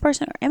talk to this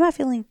person, or am I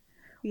feeling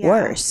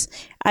worse?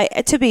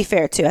 To be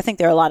fair too, I think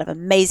there are a lot of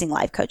amazing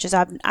life coaches.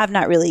 I've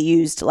not really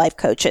used life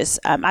coaches.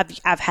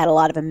 I've had a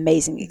lot of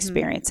amazing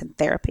experience in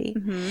therapy,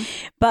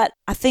 but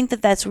I think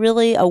that that's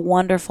really a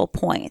wonderful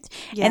point.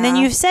 And then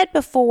you've said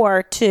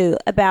before too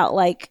about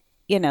like,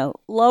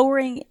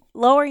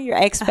 lowering your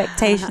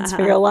expectations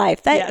for your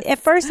life. That at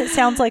first it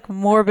sounds like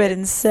morbid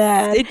and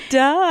sad. It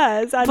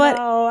does. I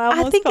know.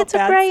 I think it's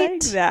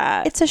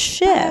it's a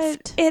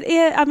shift. But it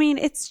is. I mean,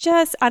 it's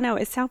just, I know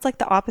it sounds like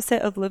the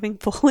opposite of living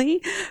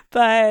fully,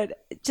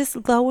 but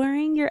just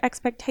lowering your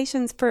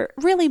expectations for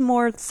really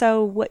more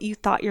so what you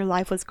thought your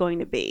life was going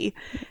to be.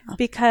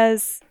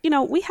 Because,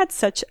 we had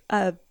such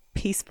a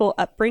peaceful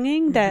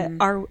upbringing that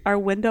our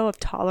window of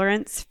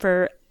tolerance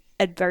for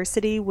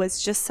adversity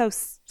was just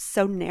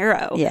so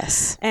narrow.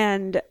 Yes.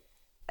 And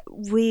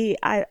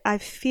I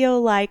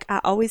feel like I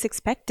always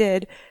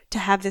expected to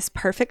have this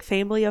perfect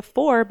family of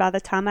 4 by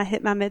the time I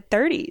hit my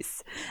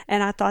mid-30s.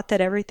 And I thought that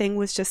everything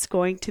was just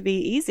going to be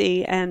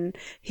easy. And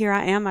here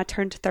I am. I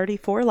turned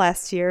 34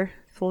 last year.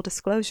 Full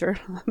disclosure,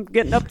 I'm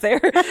getting up there.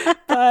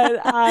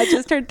 But I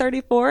just turned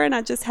 34 and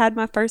I just had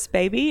my first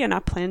baby and I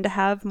plan to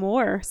have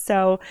more.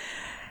 So,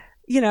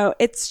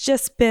 it's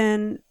just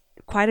been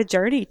quite a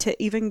journey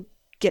to even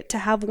get to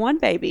have one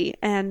baby.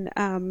 And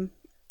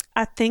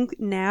I think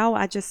now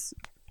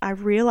I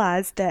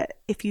realize that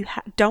if you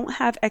don't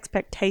have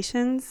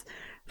expectations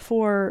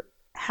for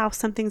how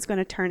something's going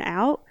to turn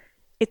out,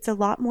 it's a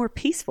lot more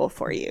peaceful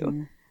for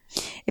you.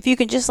 If you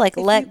can just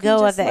let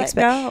go of the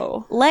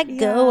expectation, let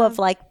go of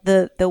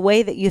the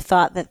way that you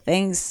thought that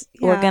things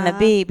were going to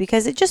be,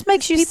 because it just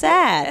makes you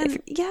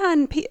sad.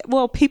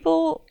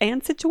 People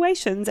and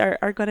situations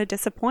are going to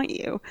disappoint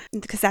you,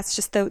 because that's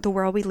just the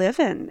world we live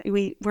in.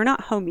 We're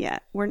not home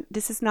yet.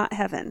 This is not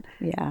heaven.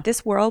 Yeah.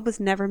 This world was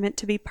never meant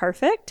to be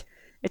perfect.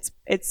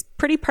 It's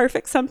pretty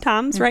perfect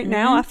sometimes. Right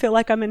now, I feel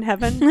like I'm in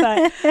heaven,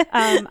 but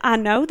I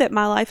know that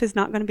my life is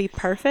not going to be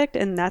perfect,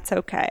 and that's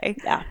okay.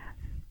 Yeah.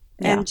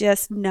 And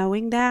just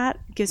knowing that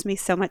gives me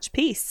so much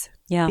peace.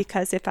 Yeah.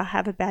 Because if I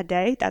have a bad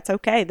day, that's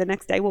okay. The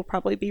next day will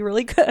probably be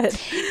really good.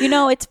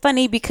 It's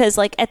funny because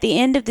at the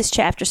end of this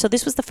chapter, so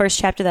this was the first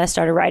chapter that I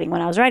started writing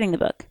when I was writing the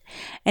book.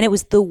 And it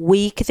was the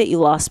week that you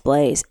lost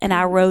Blaze. And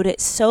I wrote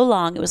it so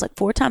long. It was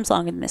 4 times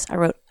longer than this. I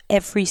wrote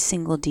every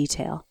single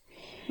detail.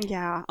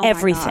 Yeah.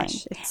 Everything. My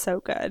gosh, it's so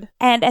good.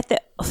 And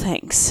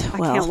thanks. I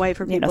can't wait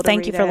for people to thank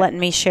read you for it. letting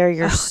me share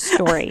your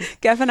story.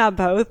 Gev and I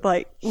both,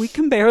 we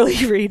can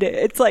barely read it.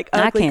 It's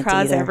ugly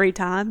cries every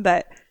time,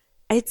 but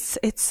it's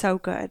so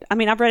good. I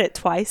mean, I've read it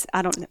twice.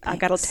 I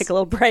got to take a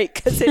little break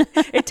because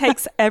it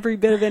takes every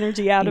bit of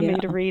energy out of me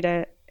to read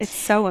it. It's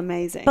so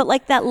amazing. But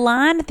that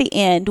line at the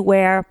end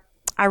where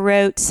I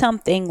wrote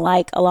something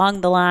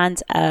along the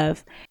lines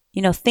of,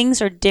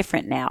 things are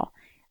different now.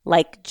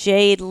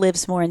 Jade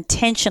lives more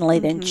intentionally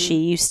than she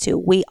used to.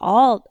 We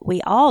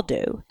all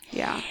do.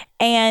 Yeah.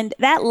 And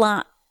that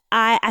line,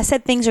 I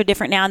said things are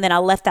different now, and then I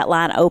left that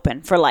line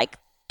open for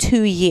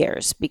 2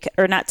 years,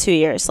 or not 2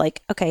 years.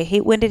 Okay,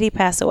 when did he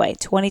pass away?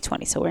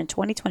 2020. So we're in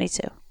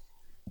 2022.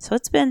 So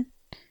it's been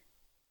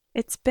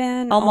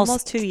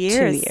almost 2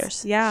 years. 2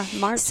 years. Yeah,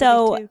 March.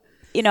 So,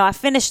 I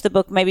finished the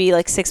book maybe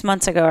 6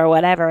 months ago or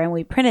whatever, and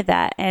we printed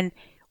that. And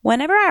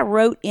whenever I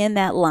wrote in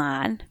that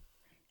line,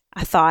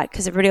 I thought,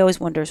 because everybody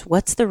always wonders,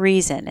 what's the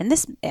reason? And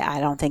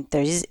I don't think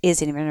there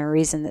isn't even a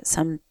reason that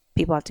some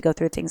people have to go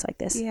through things like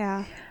this.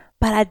 Yeah.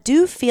 But I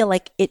do feel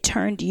like it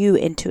turned you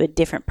into a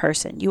different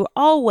person.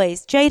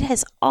 Jade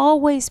has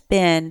always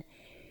been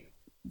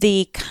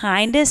the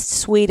kindest,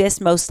 sweetest,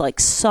 most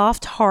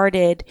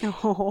soft-hearted,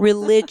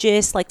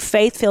 religious,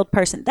 faith-filled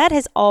person. That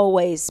has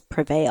always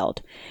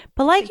prevailed.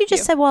 But Thank you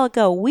just said a while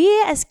ago, we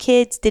as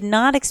kids did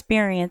not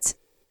experience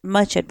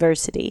much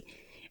adversity.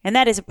 And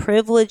that is a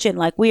privilege,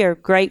 and we are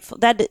grateful.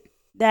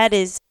 That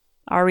is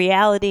our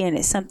reality, and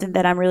it's something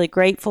that I'm really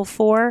grateful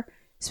for,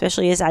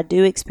 especially as I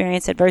do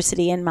experience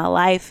adversity in my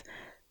life.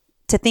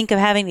 To think of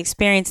having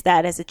experienced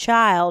that as a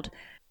child,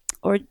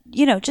 or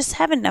just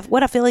having enough,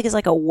 what I feel like is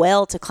a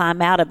well to climb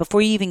out of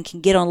before you even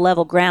can get on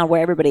level ground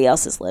where everybody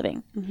else is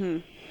living. Mm-hmm.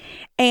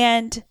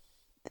 And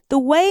the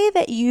way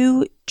that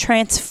you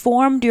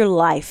transformed your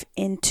life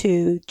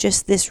into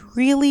just this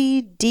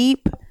really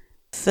deep,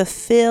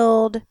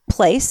 fulfilled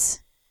place,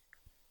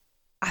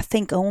 I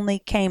think only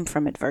came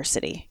from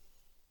adversity.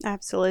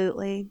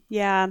 Absolutely.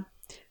 Yeah.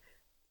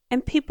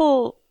 And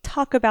people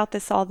talk about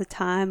this all the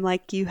time,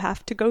 you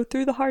have to go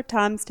through the hard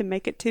times to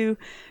make it to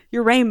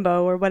your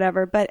rainbow or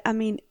whatever. But I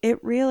mean,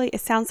 it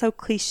sounds so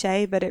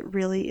cliche, but it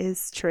really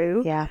is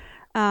true. Yeah.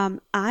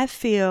 I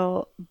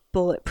feel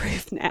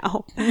bulletproof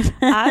now.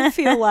 I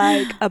feel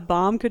like a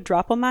bomb could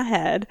drop on my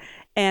head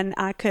and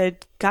I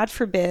could, God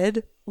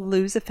forbid,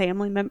 lose a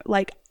family member.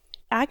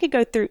 I could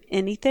go through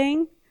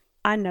anything.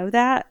 I know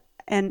that.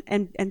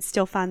 And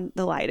still find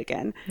the light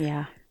again.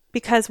 Yeah.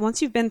 Because once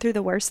you've been through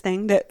the worst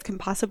thing that can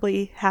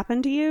possibly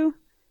happen to you,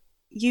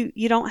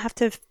 you don't have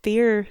to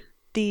fear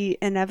the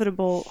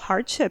inevitable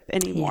hardship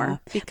anymore.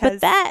 Yeah.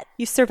 Because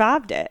you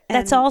survived it.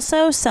 That's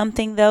also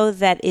something, though,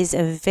 that is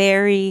a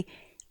very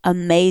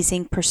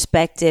amazing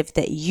perspective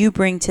that you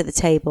bring to the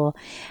table.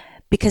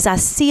 Because I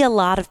see a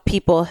lot of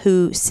people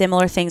who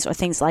similar things or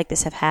things like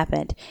this have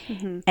happened.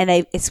 Mm-hmm. And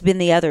it's been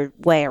the other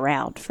way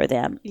around for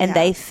them. Yeah. And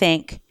they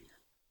think,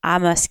 I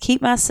must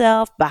keep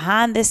myself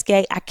behind this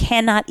gate. I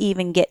cannot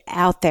even get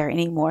out there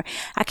anymore.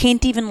 I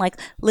can't even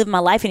live my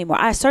life anymore.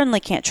 I certainly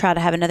can't try to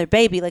have another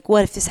baby.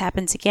 What if this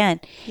happens again?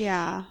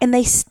 Yeah. And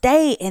they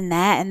stay in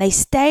that, and they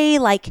stay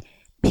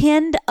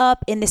pinned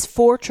up in this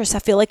fortress, I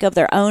feel of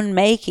their own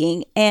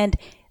making, and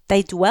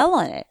they dwell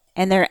on it,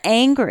 and they're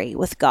angry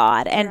with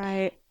God. And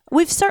right.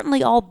 We've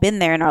certainly all been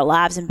there in our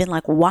lives and been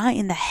why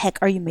in the heck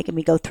are you making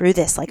me go through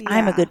this?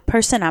 I'm a good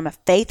person. I'm a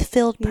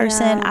faith-filled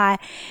person. Yeah.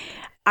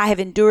 I have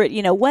endured,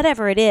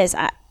 whatever it is.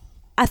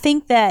 I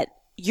think that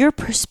your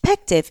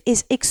perspective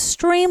is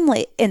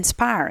extremely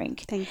inspiring.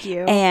 Thank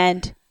you.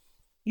 And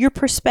your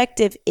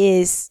perspective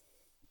is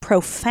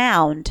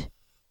profound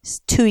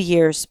 2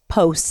 years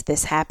post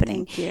this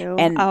happening. Thank you.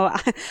 And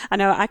I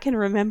know. I can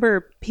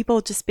remember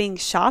people just being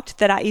shocked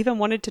that I even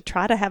wanted to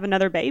try to have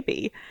another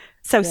baby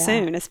so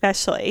soon,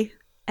 especially.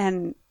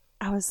 And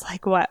I was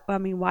like, what? I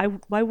mean, why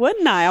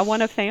wouldn't I? I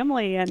want a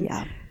family. And,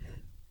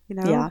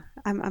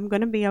 I'm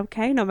going to be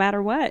okay no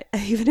matter what.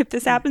 Even if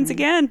this happens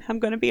again, I'm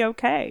going to be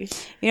okay.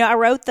 I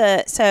wrote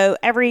so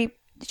every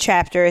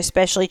chapter,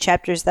 especially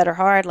chapters that are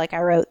hard, like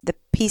I wrote the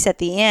piece at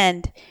the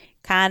end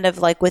kind of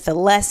like with a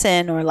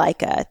lesson or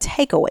like a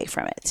takeaway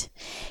from it.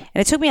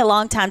 And it took me a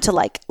long time to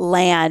like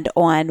land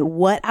on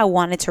what I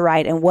wanted to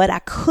write and what I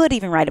could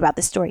even write about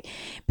this story.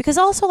 Because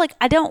also like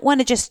I don't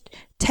want to just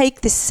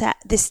take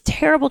this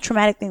terrible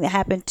traumatic thing that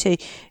happened to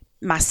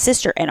my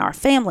sister and our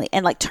family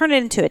and like turn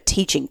it into a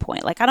teaching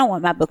point. Like I don't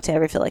want my book to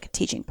ever feel like a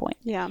teaching point.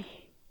 Yeah.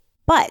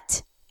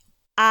 But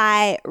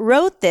I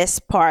wrote this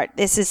part.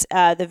 This is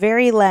the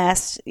very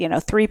last,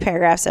 3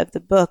 paragraphs of the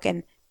book.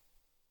 And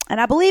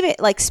I believe it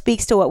like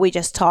speaks to what we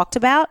just talked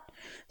about.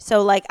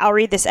 So like I'll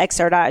read this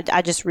excerpt.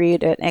 I just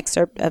read an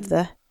excerpt of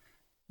the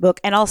book.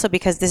 And also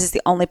because this is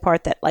the only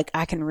part that like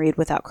I can read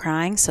without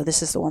crying. So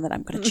this is the one that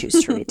I'm going to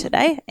choose to read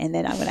today. And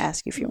then I'm going to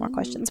ask you a few more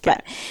questions. Okay.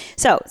 But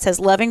so it says,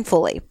 loving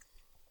fully.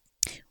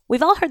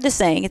 We've all heard the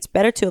saying, it's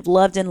better to have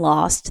loved and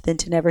lost than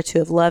to never to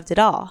have loved at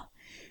all.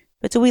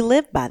 But do we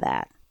live by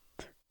that?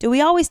 Do we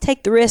always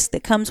take the risk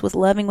that comes with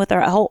loving with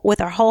our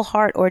whole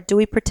heart, or do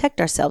we protect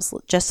ourselves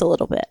just a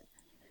little bit?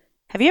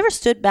 Have you ever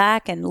stood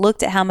back and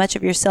looked at how much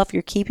of yourself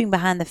you're keeping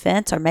behind the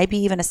fence, or maybe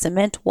even a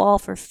cement wall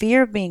for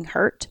fear of being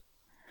hurt?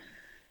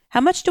 How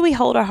much do we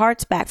hold our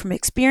hearts back from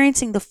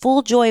experiencing the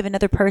full joy of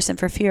another person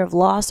for fear of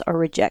loss or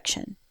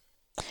rejection?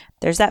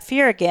 There's that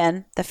fear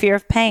again, the fear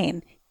of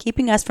pain,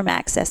 keeping us from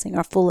accessing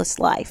our fullest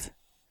life.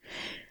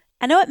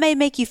 I know it may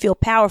make you feel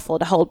powerful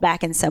to hold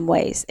back in some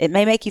ways. It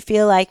may make you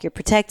feel like you're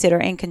protected or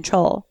in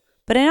control.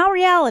 But in all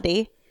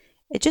reality,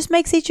 it just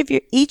makes each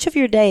of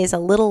your days a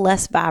little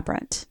less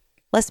vibrant,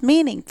 less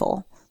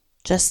meaningful,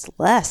 just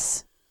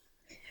less.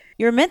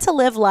 You're meant to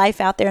live life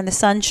out there in the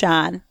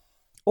sunshine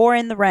or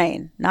in the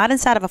rain, not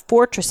inside of a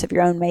fortress of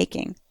your own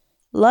making.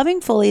 Loving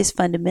fully is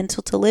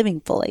fundamental to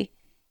living fully,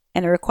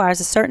 and it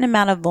requires a certain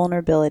amount of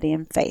vulnerability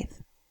and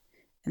faith.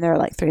 And there are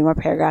like 3 more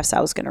paragraphs I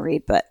was going to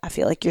read, but I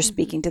feel like you're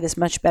speaking to this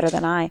much better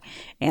than I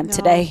am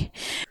today.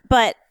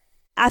 But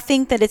I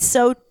think that it's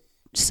so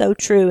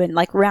true. And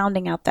like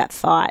rounding out that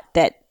thought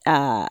that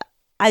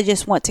I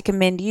just want to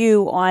commend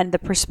you on the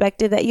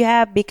perspective that you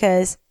have,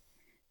 because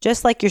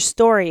just like your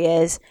story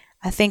is,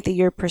 I think that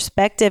your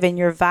perspective and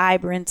your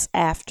vibrance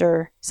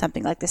after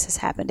something like this has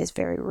happened is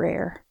very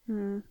rare.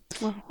 Well,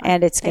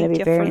 and it's going to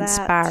be very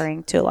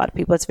inspiring to a lot of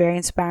people. It's very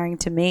inspiring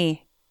to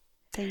me.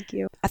 Thank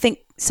you. I think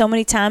so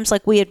many times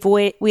like we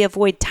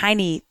avoid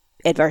tiny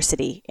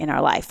adversity in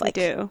our life. Like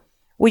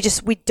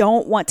we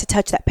don't want to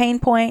touch that pain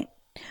point.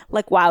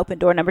 Like, why open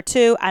door number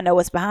 2? I know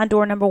what's behind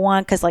door number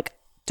 1, because like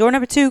door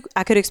number 2,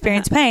 I could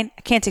experience pain.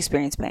 I can't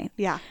experience pain.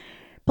 Yeah.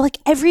 But like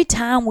every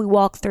time we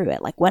walk through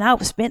it, like when I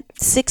spent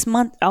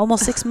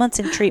almost 6 months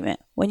in treatment,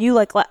 when you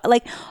like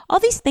all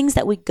these things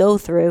that we go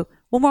through,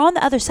 when we're on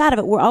the other side of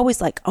it, we're always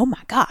like, oh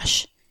my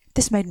gosh,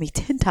 this made me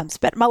 10 times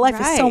better. My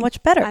life is so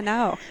much better. I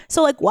know.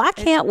 So like, why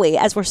can't we,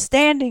 as we're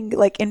standing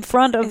like in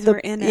front of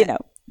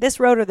this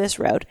road or this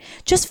road,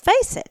 just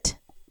face it?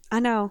 I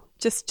know.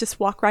 Just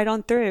walk right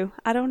on through.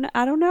 I don't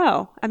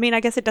know. I mean,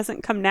 I guess it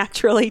doesn't come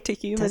naturally to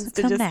humans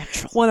to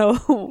just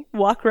want to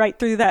walk right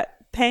through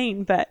that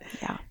pain, but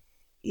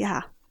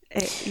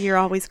you're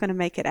always going to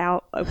make it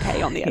out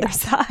okay on the other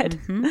side.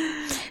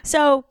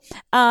 So,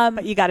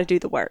 but you got to do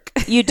the work.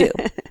 You do.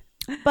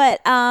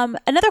 But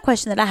another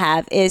question that I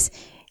have is,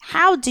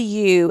 how do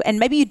you, and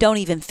maybe you don't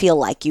even feel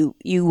like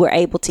you were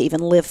able to even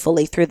live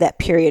fully through that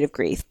period of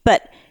grief,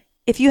 but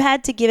if you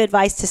had to give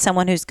advice to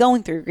someone who's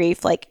going through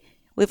grief, like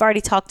we've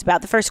already talked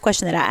about, the first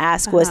question that I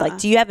asked was like,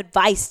 do you have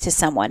advice to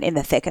someone in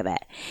the thick of it?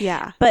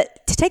 Yeah.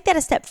 But to take that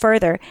a step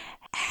further,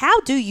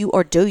 how do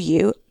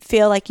you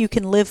feel like you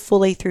can live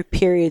fully through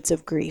periods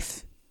of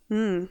grief?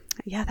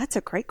 Yeah, that's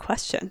a great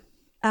question.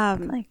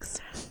 Thanks.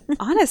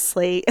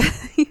 Honestly,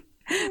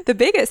 the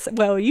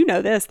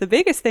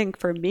biggest thing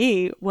for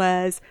me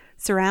was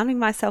surrounding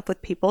myself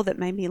with people that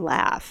made me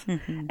laugh.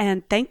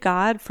 And thank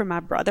God for my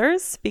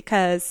brothers,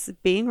 because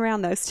being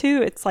around those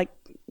two, it's like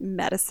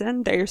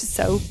medicine. They're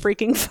so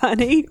freaking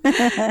funny.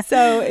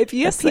 So if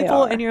you have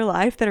people in your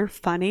life that are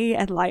funny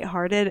and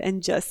lighthearted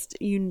and just,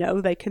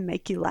 they can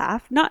make you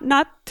laugh,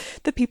 not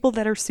the people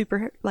that are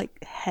super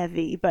like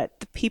heavy, but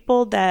the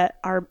people that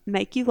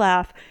make you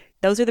laugh,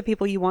 those are the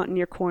people you want in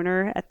your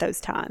corner at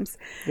those times.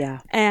 Yeah.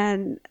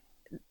 And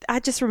I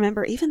just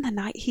remember even the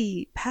night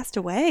he passed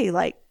away,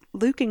 like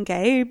Luke and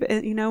Gabe,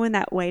 in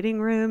that waiting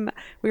room,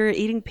 we were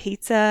eating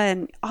pizza,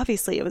 and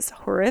obviously it was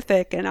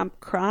horrific, and I'm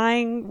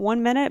crying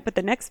one minute, but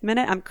the next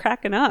minute I'm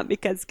cracking up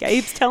because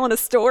Gabe's telling a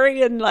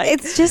story, and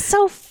it's just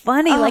so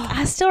funny. Like,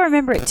 I still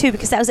remember it too,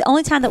 because that was the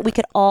only time that we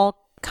could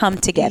all come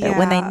together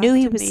when they knew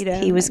he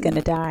was going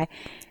to die.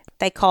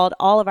 They called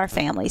all of our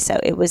family. So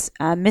it was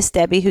Miss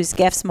Debbie, who's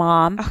Gef's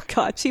mom. Oh,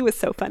 God, she was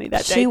so funny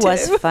that day, She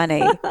was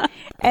funny.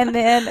 And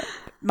then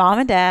Mom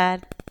and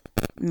Dad,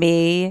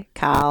 me,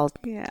 Kyle,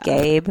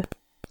 Gabe,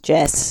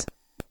 Jess,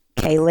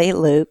 Kaylee,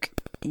 Luke,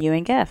 you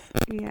and Gef.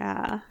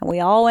 Yeah. And we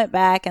all went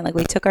back, and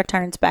we took our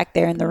turns back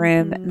there in the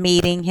room,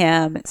 meeting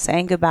him,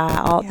 saying goodbye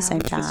all at the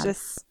same time. It was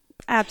just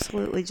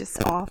absolutely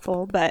just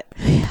awful. But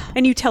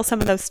and you tell some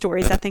of those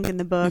stories, I think, in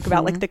the book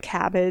about the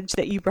cabbage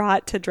that you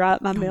brought to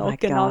drop my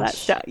milk and all that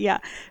stuff. Yeah.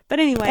 But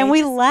anyway, and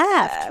we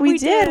laughed. We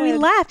did. We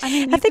laughed.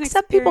 I think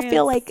some people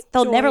feel like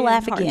they'll never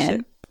laugh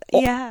again.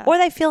 Or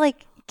they feel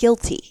like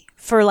guilty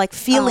for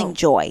feeling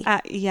joy.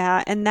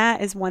 Yeah. And that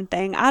is one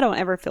thing. I don't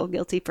ever feel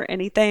guilty for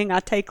anything. I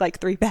take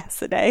 3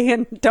 baths a day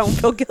and don't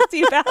feel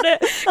guilty about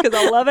it because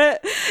I love it.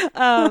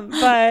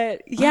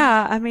 But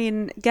yeah, I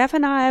mean, Gef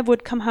and I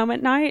would come home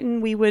at night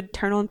and we would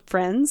turn on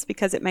Friends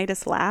because it made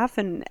us laugh,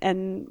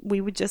 and we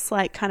would just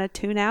kind of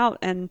tune out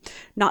and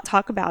not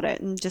talk about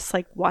it and just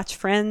watch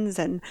Friends.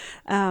 And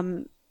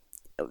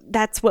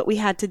that's what we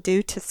had to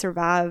do to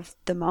survive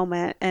the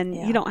moment. And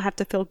you don't have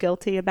to feel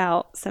guilty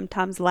about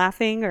sometimes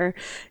laughing or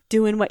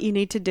doing what you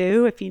need to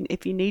do. If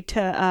you need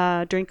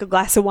to drink a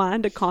glass of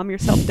wine to calm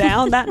yourself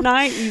down that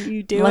night,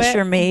 you do. Unless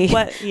you're me.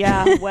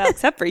 Well,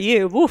 except for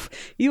you. Woof,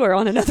 you are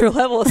on another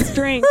level of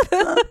strength.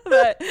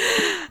 But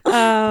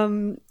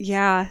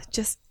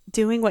just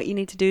doing what you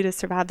need to do to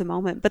survive the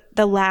moment. But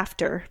the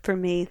laughter for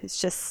me is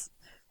just,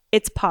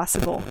 it's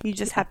possible. You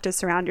just have to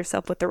surround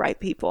yourself with the right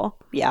people.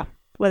 Yeah.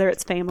 Whether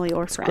it's family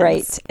or friends.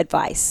 Great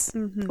advice.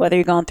 Whether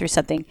you're going through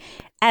something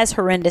as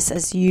horrendous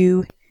as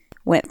you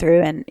went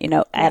through, and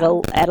at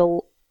a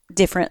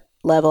different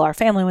level our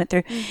family went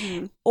through,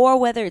 or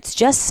whether it's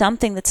just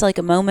something that's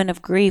a moment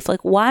of grief,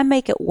 why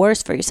make it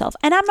worse for yourself?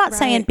 And I'm not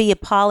saying be a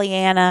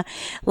Pollyanna,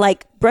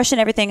 brushing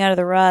everything under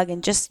the rug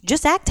and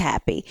just act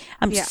happy.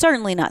 I'm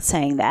certainly not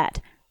saying that.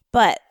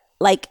 But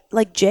like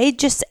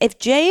Jade, if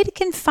Jade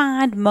can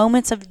find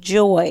moments of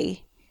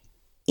joy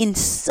in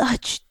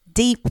such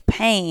deep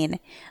pain,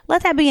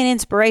 let that be an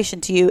inspiration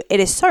to you.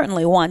 It is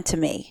certainly one to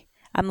me.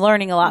 I'm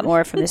learning a lot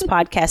more from this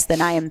podcast than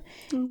I am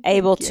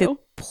able to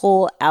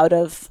pull out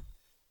of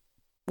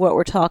what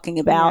we're talking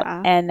about.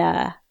 And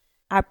I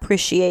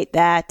appreciate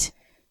that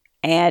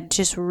and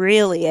just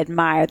really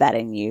admire that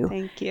in you.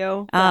 Thank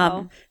you.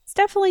 Well, it's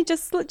definitely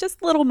just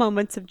little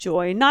moments of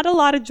joy. Not a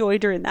lot of joy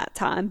during that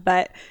time,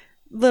 but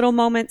little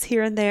moments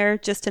here and there,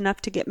 just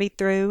enough to get me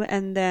through.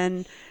 And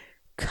then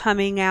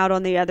coming out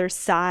on the other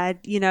side,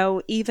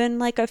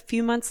 even a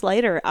few months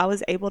later, I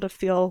was able to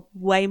feel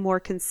way more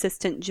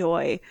consistent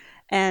joy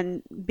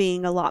and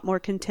being a lot more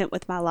content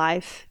with my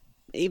life,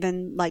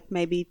 even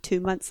maybe 2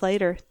 months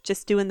later,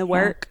 just doing the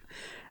work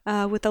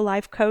with a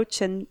life coach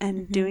and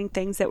doing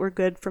things that were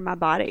good for my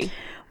body.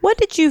 What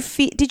did you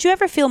feel? Did you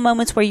ever feel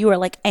moments where you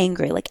were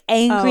angry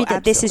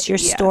that this is your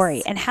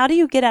story? And how do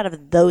you get out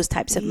of those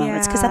types of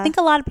moments? Because I think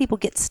a lot of people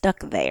get stuck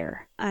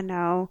there. I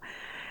know.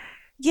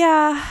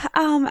 Yeah,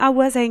 I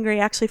was angry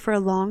actually for a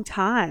long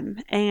time.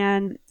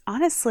 And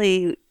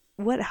honestly,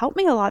 what helped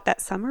me a lot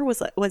that summer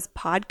was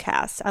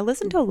podcasts. I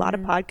listened to a lot of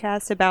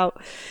podcasts about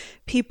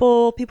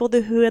people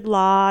who had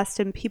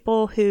lost and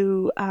people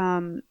who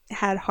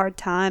had hard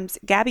times.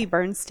 Gabby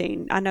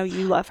Bernstein, I know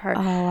you love her.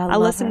 Oh, I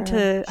listened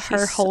to She's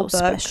her whole so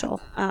book,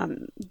 special.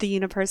 The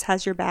Universe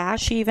Has Your Back.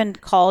 She even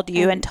called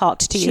you and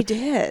talked to you. She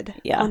did,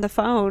 on the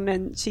phone,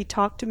 and she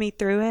talked to me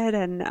through it.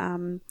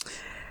 And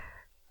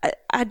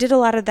I did a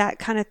lot of that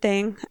kind of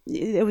thing.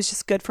 It was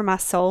just good for my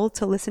soul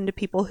to listen to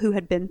people who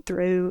had been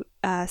through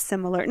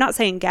similar, not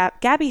saying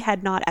Gabby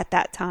had not at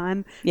that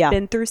time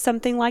been through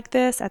something like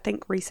this. I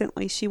think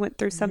recently she went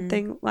through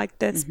something like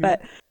this,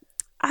 but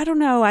I don't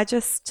know. I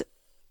just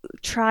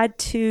tried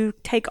to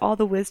take all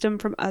the wisdom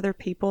from other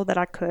people that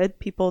I could,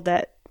 people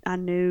that I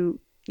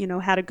knew,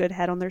 had a good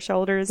head on their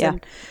shoulders.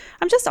 And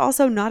I'm just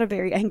also not a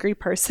very angry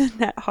person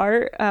at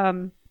heart.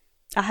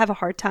 I have a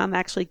hard time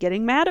actually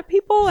getting mad at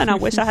people, and I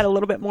wish I had a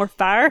little bit more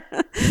fire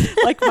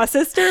like my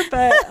sister,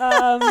 but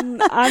I'm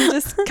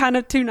just kind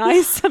of too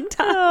nice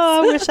sometimes.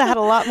 Oh, I wish I had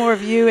a lot more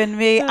of you and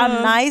me.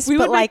 I'm nice, we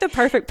but would make the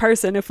perfect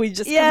person if we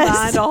just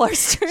combined all our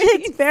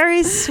strengths. It's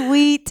very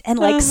sweet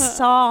and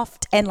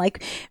soft and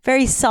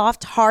very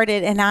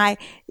soft-hearted, and I'm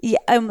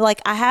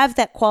I have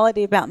that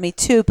quality about me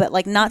too,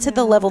 but not to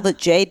the level that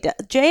Jade does.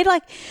 Jade,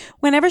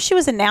 whenever she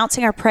was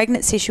announcing our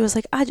pregnancy, she was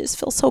like, I just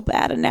feel so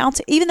bad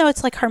announcing, even though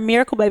it's her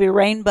miracle baby,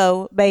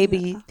 rainbow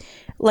baby,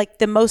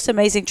 the most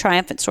amazing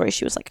triumphant story.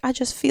 She was like, I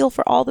just feel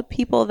for all the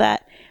people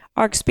that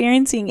are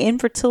experiencing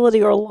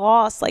infertility or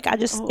loss.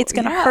 It's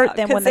going to hurt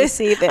them when they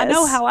see this. I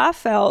know how I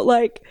felt,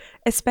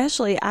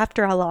 especially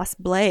after I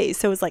lost Blaze.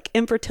 So it was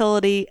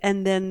infertility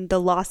and then the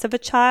loss of a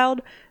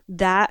child.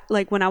 That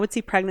when I would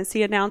see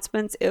pregnancy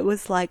announcements, it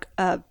was like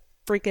a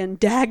freaking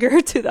dagger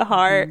to the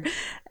heart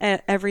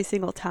every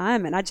single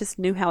time. And I just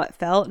knew how it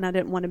felt, and I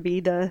didn't want to be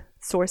the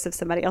source of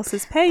somebody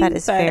else's pain. That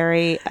is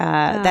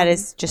that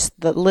is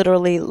just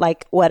literally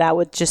like what I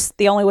would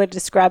the only way to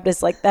describe it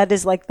is like, that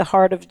is like the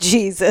heart of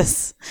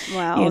Jesus.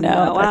 Wow.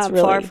 No, I'm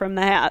really far from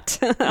that.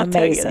 I'll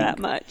tell you that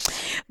much.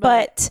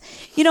 But,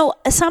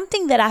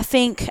 something that I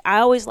think I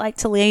always like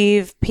to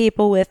leave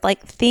people with,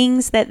 like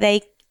things that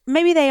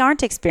maybe they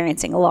aren't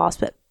experiencing a loss,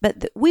 but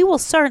we will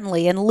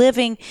certainly, in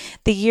living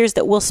the years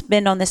that we'll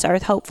spend on this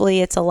earth,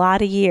 hopefully it's a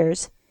lot of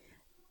years,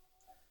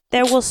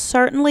 there will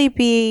certainly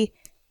be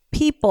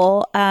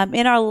people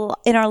in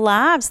our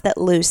lives that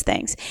lose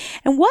things.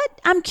 And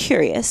what I'm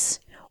curious,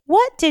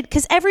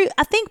 because I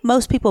think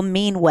most people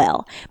mean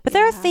well, but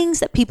there are things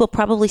that people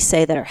probably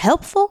say that are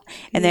helpful,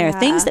 and there are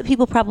things that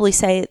people probably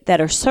say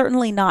that are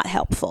certainly not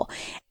helpful.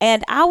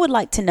 And I would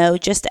like to know,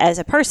 just as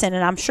a person,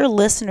 and I'm sure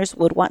listeners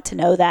would want to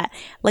know that,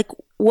 like,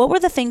 what were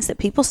the things that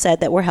people said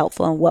that were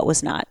helpful and what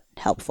was not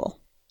helpful?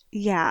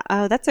 Yeah.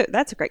 Oh, that's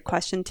a great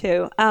question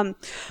too.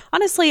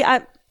 Honestly,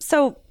 I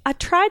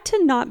tried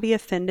to not be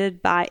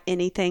offended by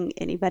anything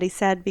anybody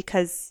said,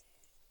 because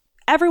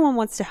everyone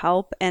wants to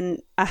help.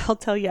 And I'll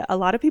tell you, a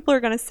lot of people are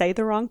going to say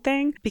the wrong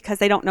thing because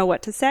they don't know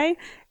what to say.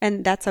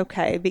 And that's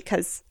okay,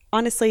 because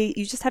honestly,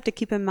 you just have to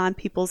keep in mind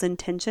people's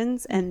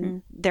intentions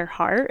and their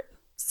heart.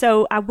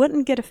 So I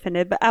wouldn't get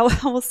offended, but I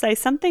will say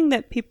something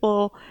that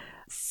people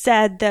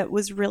said that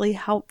was really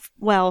helpful.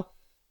 Well,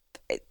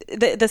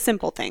 the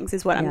simple things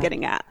is what I'm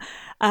getting at.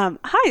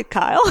 Hi,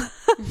 Kyle.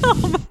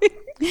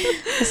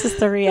 This is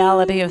the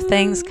reality of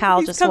things.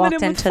 Kyle just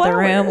walked into the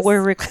room.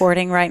 We're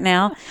recording right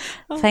now.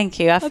 Thank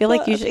you. I feel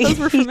like usually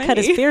he cut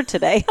his beard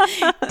today.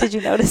 Did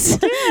you notice?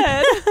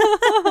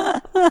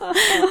 I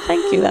did.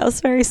 Thank you. That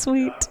was very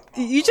sweet.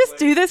 You just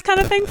do this kind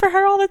of thing for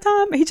her all the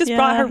time? He just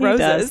brought her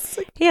roses.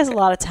 He has a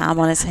lot of time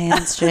on his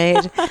hands,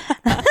 Jade.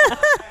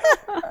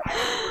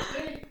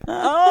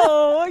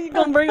 Oh, you're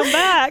going to bring them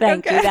back.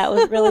 Thank you. That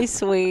was really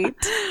sweet.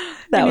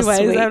 That was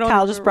sweet.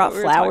 Kyle just brought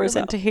flowers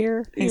into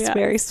here. He's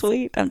very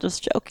sweet. I'm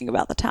just joking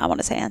about the time on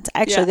his hands.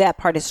 Actually, that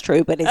part is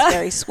true, but it's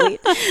very sweet.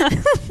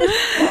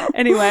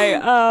 Anyway,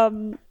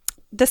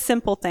 the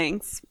simple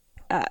things.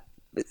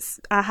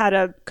 I had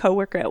a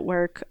coworker at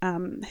work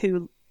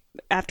who,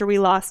 after we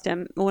lost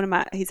him,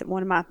 he's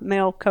one of my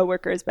male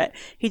coworkers, but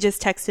he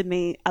just texted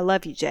me, "I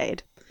love you,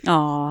 Jade."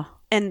 Aw.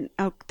 And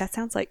that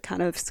sounds like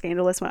kind of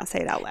scandalous when I say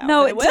it out loud.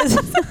 No, it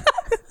doesn't.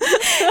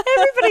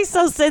 Everybody's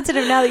so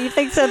sensitive now that you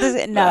think so.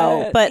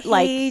 But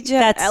like,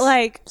 that's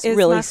like, is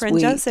really my friend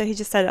sweet. Joseph. He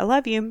just said, "I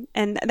love you,"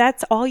 and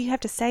that's all you have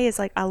to say is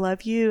like, "I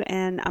love you,"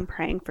 and I'm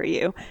praying for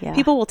you. Yeah.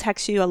 People will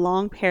text you a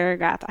long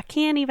paragraph. I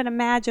can't even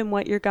imagine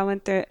what you're going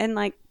through, and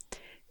like,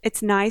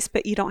 it's nice,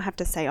 but you don't have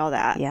to say all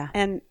that. Yeah.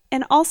 And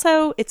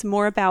also, it's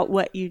more about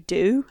what you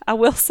do, I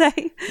will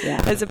say,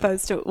 as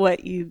opposed to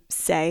what you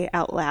say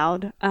out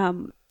loud.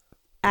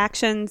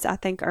 Actions, I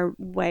think, are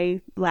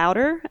way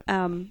louder.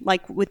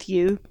 Like with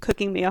you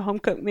cooking me a home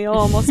cooked meal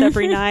almost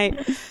every night.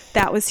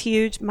 That was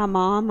huge. My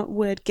mom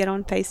would get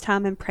on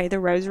FaceTime and pray the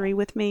rosary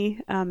with me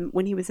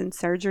when he was in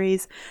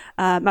surgeries.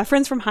 My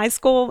friends from high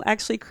school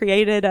actually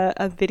created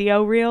a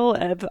video reel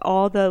of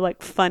all the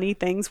like funny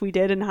things we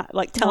did and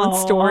like telling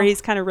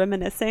stories, kind of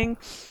reminiscing.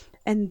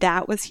 And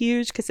that was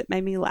huge because it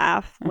made me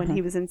laugh when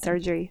he was in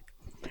surgery.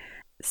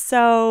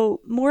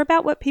 So more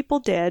about what people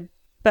did,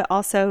 but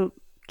also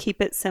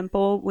keep it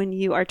simple when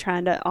you are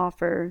trying to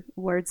offer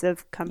words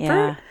of comfort.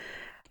 Yeah.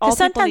 All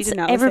people need to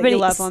know is that you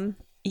love them.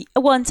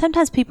 Well, and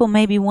sometimes people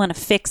maybe want to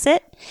fix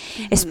it,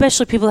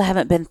 especially people that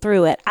haven't been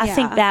through it. I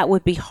think that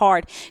would be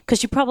hard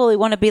because you probably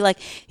want to be like,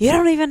 you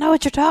don't even know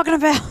what you're talking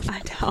about.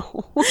 I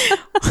know.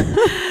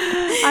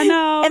 I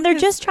know. And they're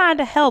just trying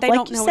to help.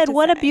 Like you said,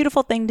 what a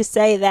beautiful thing to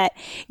say that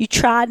you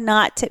try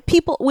not to.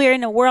 We're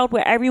in a world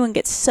where everyone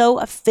gets so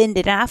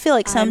offended. And I feel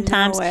like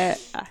sometimes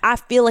I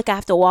feel like I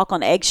have to walk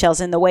on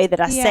eggshells in the way that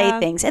I say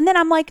things. And then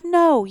I'm like,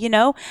 no,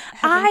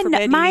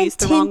 my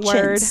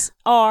intentions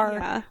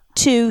are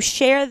to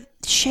share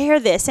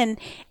this, and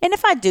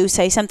if I do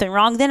say something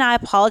wrong, then I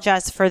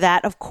apologize for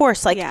that, of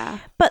course,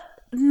 but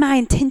my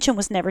intention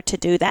was never to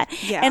do that.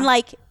 And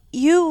like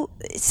you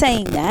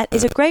saying that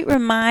is a great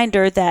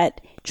reminder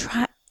that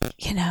try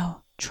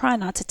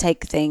not to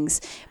take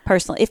things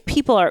personally. If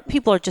people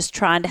are just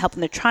trying to help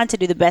and they're trying to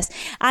do the best.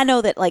 I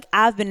know that like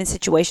I've been in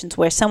situations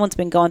where someone's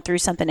been going through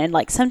something, and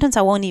like sometimes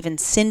I won't even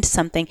send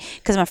something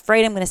because I'm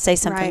afraid I'm going to say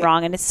something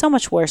wrong, and it's so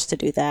much worse to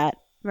do that.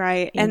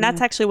 Right. And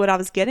that's actually what I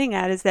was getting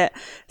at, is that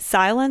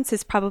silence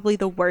is probably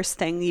the worst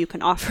thing you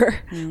can offer.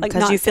 Like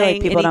not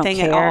saying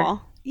anything at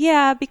all.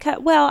 Yeah,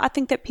 because, I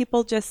think that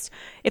people just,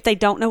 if they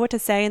don't know what to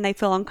say and they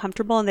feel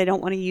uncomfortable and they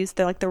don't want to use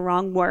the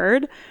wrong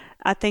word,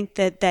 I think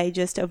that they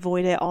just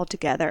avoid it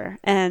altogether.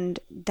 And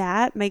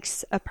that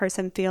makes a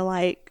person feel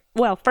like,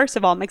 first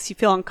of all, it makes you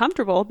feel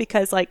uncomfortable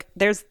because like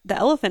there's the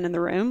elephant in the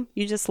room.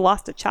 You just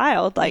lost a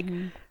child. Like,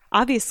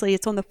 obviously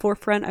it's on the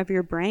forefront of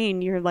your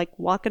brain. You're like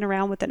walking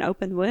around with an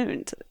open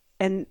wound,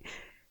 and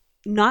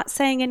not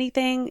saying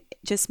anything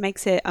just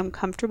makes it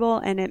uncomfortable,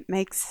 and it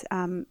makes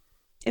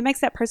it makes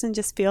that person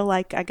just feel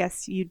like, I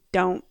guess, you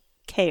don't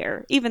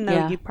care, even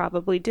though you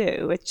probably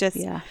do. It's just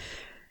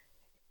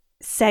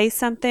say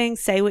something,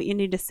 say what you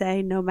need to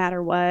say no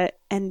matter what,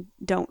 and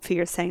don't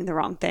fear saying the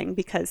wrong thing,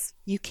 because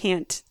you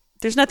can't,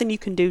 there's nothing you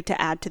can do to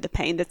add to the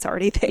pain that's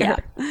already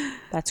there. Yeah.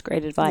 That's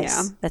great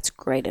advice. That's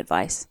great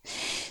advice.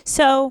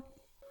 So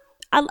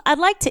I'd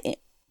like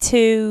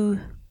to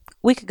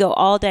we could go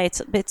all day.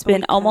 It's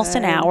been almost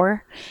an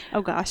hour.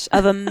 Oh gosh.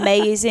 Of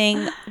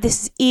amazing.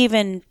 This is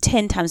even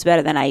 10 times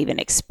better than I even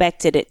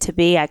expected it to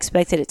be. I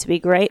expected it to be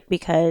great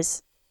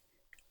because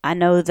I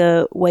know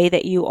the way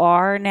that you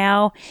are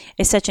now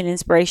is such an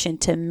inspiration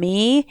to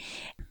me.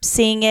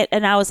 Seeing it,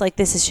 and I was like,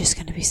 this is just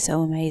going to be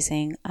so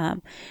amazing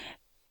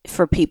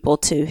for people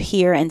to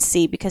hear and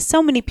see, because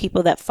so many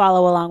people that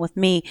follow along with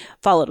me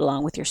followed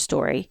along with your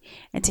story,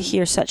 and to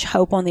hear such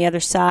hope on the other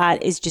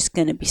side is just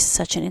going to be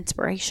such an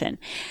inspiration.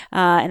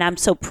 And I'm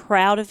so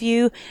proud of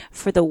you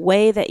for the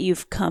way that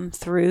you've come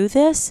through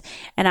this,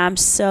 and I'm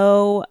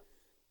so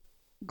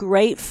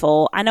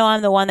grateful. I know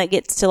I'm the one that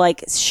gets to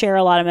like share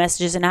a lot of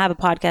messages, and I have a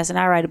podcast and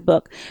I write a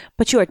book,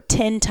 but you are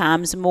 10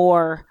 times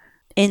more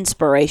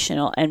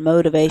inspirational and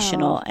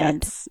motivational.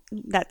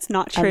 That's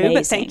not true, amazing.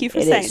 But thank you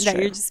for saying that.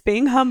 You're just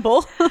being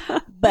humble.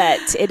 But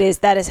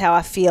that is how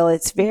I feel.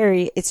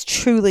 It's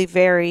truly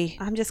very.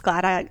 I'm just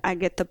glad I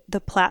get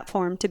the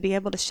platform to be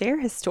able to share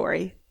his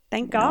story.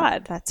 Thank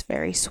God. That's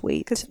very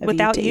sweet. Because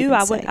without you,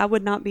 I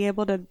would not be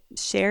able to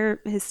share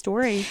his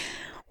story.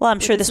 Well, I'm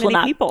sure this will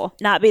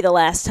not be the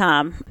last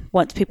time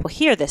once people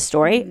hear this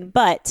story,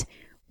 but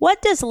what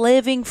does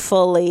living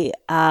fully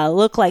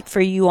look like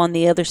for you on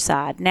the other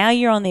side? Now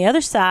you're on the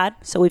other side,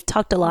 so we've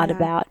talked a lot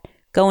about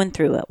going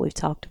through it. We've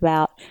talked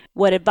about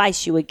what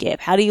advice you would give.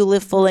 How do you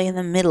live fully in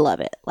the middle of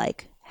it?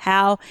 Like,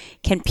 how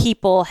can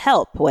people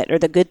help? What are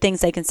the good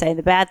things they can say,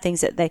 the bad things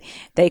that they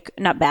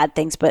not bad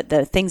things, but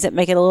the things that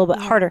make it a little bit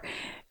harder.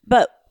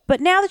 But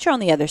now that you're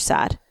on the other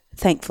side,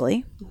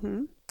 thankfully,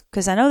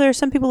 because I know there are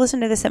some people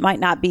listening to this that might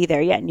not be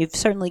there yet, and you've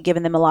certainly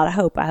given them a lot of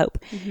hope, I hope.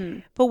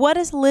 But what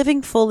does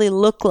living fully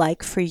look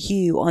like for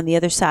you on the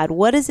other side?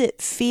 What does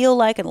it feel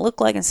like and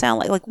look like and sound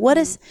like? Like, what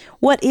is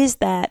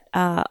that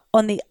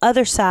on the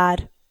other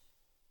side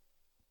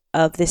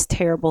of this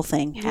terrible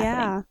thing happening?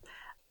 Yeah,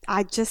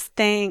 I just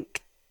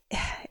think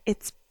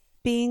it's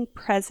being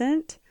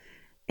present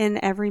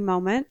in every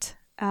moment,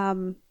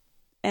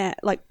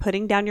 like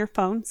putting down your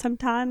phone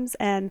sometimes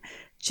and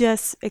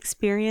just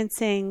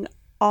experiencing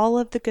all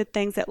of the good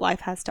things that life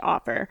has to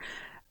offer.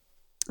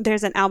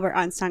 There's an Albert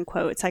Einstein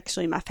quote. It's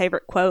actually my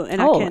favorite quote. And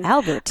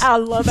Albert. I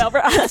love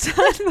Albert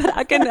Einstein, but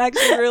I can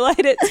actually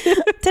relate it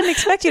to. Didn't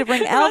expect you to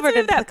bring Albert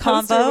into the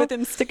combo. With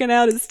him sticking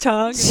out his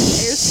tongue and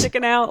his hair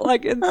sticking out.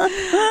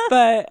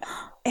 But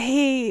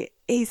he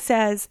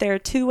says there are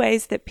two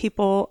ways that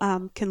people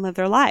can live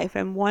their life.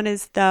 And one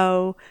is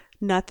though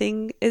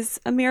nothing is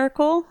a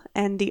miracle,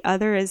 and the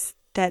other is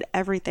that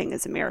everything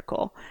is a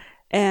miracle.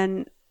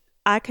 And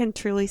I can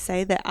truly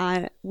say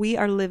that we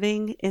are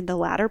living in the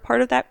latter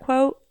part of that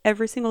quote.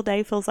 Every single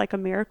day feels like a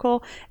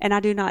miracle, and I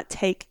do not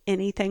take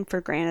anything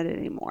for granted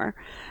anymore.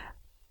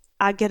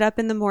 I get up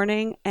in the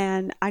morning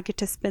and I get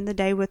to spend the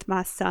day with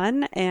my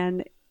son,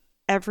 and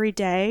every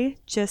day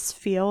just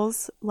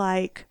feels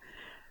like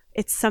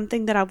it's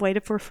something that I've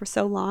waited for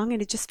so long,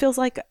 and it just feels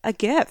like a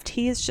gift.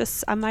 He is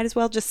just, I might as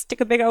well just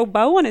stick a big old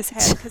bow on his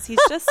head, because he's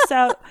just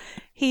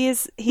he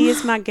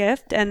is my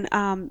gift.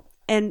 And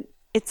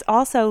it's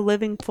also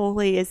living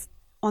fully is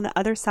on the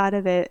other side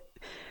of it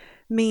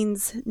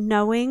means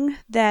knowing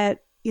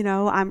that,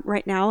 I'm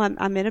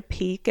in a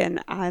peak,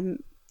 and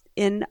I'm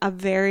in a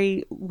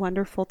very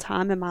wonderful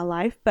time in my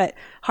life, but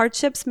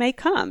hardships may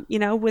come,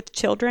 with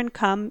children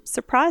come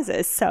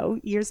surprises. So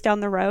years down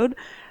the road,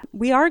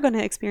 we are going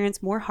to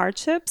experience more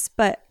hardships,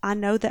 but I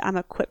know that I'm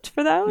equipped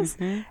for those,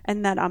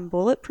 and that I'm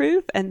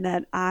bulletproof, and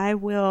that I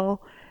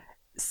will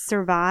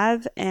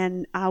survive,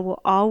 and I will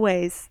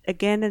always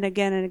again and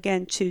again and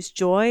again choose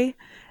joy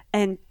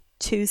and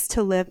choose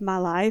to live my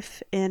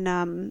life in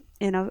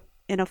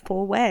a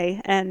full way.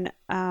 And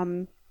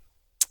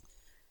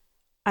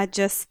I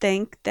just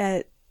think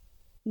that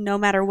no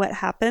matter what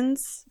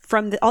happens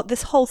from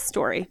this whole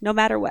story, no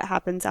matter what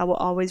happens, I will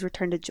always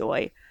return to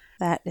joy.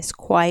 That is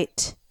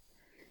quite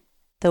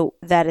the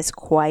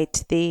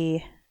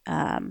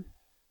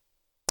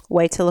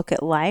way to look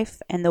at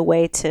life, and the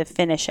way to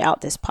finish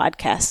out this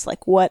podcast.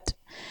 Like, what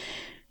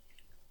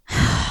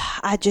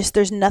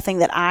there's nothing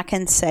that I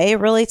can say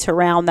really to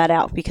round that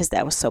out, because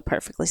that was so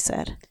perfectly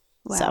said.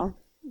 Wow. So,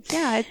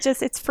 yeah,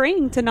 it's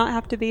freeing to not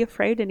have to be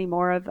afraid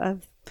anymore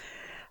of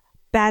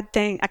bad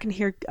thing. I can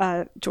hear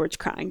George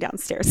crying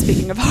downstairs.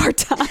 Speaking of hard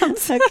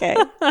times. Okay.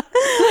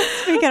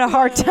 Speaking of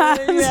hard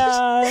times.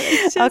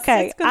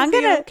 Okay. I'm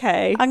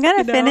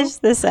gonna finish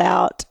this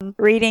out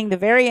reading the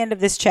very end of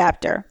this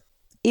chapter,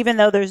 even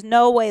though there's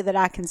no way that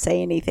I can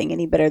say anything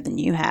any better than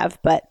you have.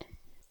 But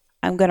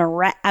I'm gonna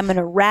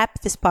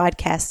wrap this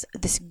podcast,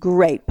 this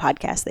great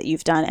podcast that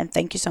you've done, and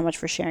thank you so much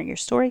for sharing your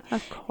story,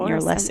 of course, and your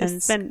lessons.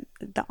 It's been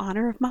the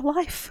honor of my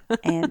life,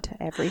 and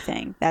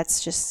everything.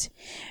 That's just,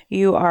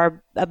 you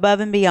are above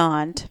and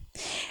beyond.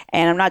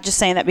 And I'm not just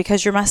saying that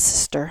because you're my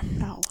sister.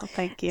 Oh, well,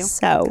 thank you.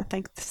 So I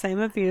think the same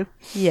of you.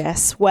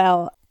 Yes.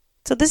 Well,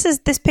 so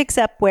this picks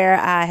up where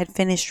I had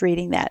finished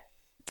reading that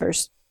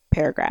first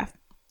paragraph.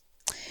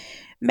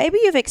 Maybe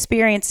you've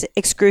experienced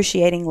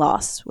excruciating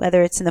loss,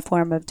 whether it's in the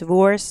form of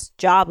divorce,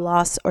 job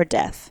loss, or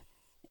death,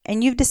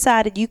 and you've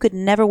decided you could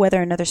never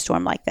weather another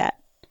storm like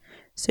that.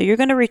 So you're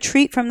going to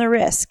retreat from the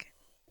risk.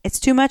 It's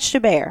too much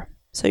to bear,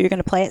 so you're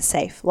going to play it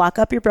safe. Lock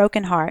up your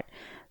broken heart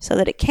so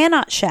that it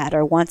cannot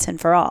shatter once and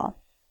for all.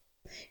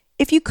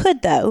 If you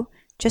could, though,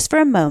 just for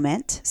a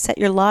moment, set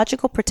your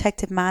logical,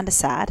 protective mind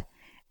aside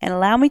and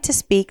allow me to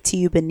speak to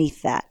you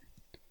beneath that.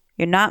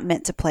 You're not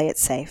meant to play it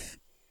safe.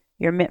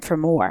 You're meant for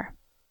more.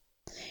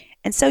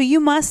 And so you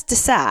must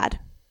decide,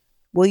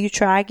 will you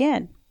try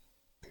again?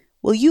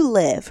 Will you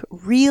live,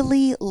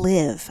 really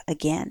live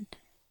again,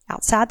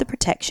 outside the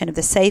protection of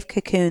the safe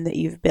cocoon that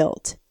you've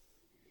built?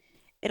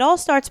 It all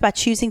starts by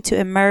choosing to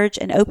emerge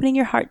and opening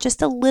your heart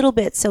just a little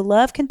bit so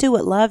love can do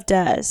what love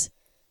does.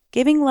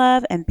 Giving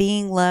love and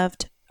being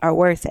loved are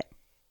worth it.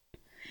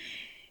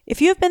 If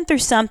you have been through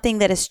something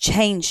that has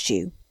changed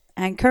you,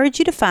 I encourage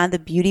you to find the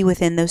beauty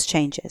within those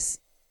changes.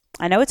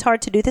 I know it's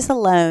hard to do this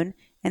alone,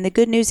 and the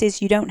good news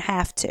is you don't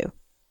have to.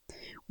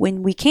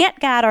 When we can't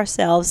guide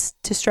ourselves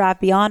to strive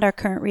beyond our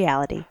current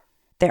reality,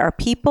 there are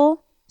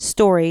people,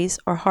 stories,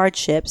 or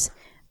hardships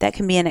that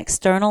can be an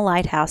external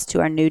lighthouse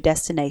to our new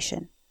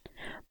destination.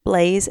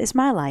 Blaze is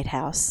my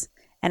lighthouse,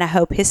 and I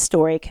hope his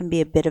story can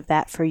be a bit of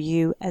that for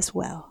you as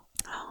well.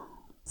 Oh,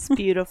 it's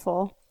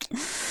beautiful.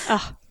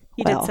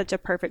 You did such a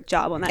perfect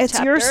job on that It's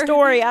chapter. your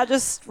story. I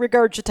just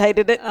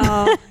regurgitated it.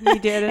 Oh, you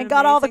did and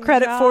got all the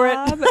credit for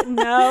it.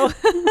 No.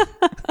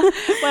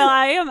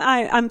 Well,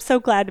 I'm so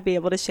glad to be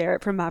able to share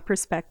it from my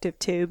perspective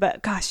too.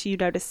 But gosh, you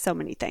noticed so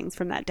many things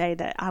from that day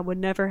that I would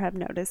never have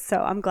noticed.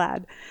 So I'm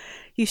glad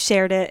you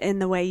shared it in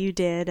the way you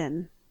did.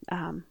 And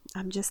I'm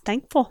just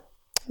thankful.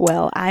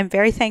 Well, I'm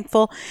very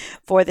thankful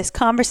for this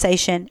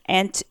conversation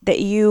and that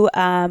you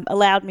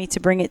allowed me to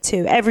bring it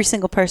to every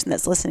single person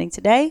that's listening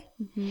today.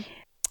 Mm-hmm.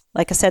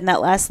 Like I said in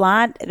that last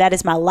line, that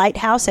is my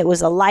lighthouse. It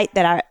was a light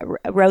that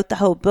I wrote the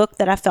whole book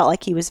that I felt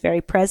like he was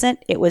very present.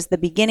 It was the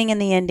beginning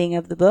and the ending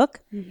of the book.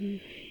 Mm-hmm.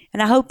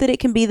 And I hope that it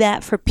can be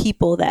that for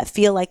people that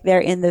feel like they're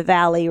in the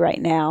valley right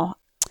now.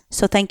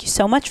 So thank you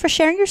so much for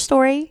sharing your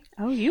story.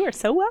 Oh, you are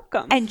so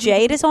welcome. And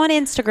Jade is on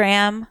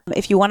Instagram.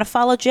 If you want to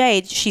follow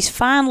Jade, she's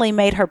finally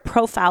made her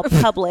profile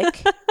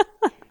public.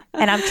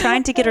 And I'm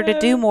trying to get her to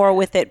do more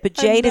with it, but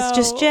Jade is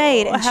just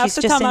Jade, and she's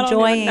just enjoying. I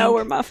don't even know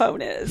where my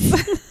phone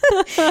is.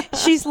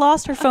 She's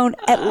lost her phone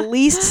at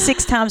least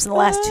 6 times in the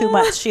last 2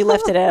 months. She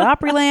left it at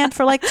Opryland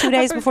for like 2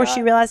 days before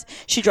she realized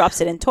she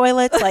drops it in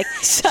toilets. Like,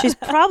 she's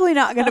probably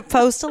not going to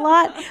post a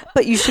lot,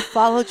 but you should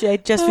follow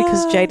Jade just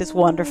because Jade is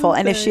wonderful.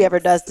 And if she ever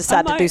does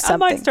decide to do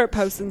something, I might start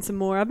posting some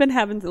more. I've been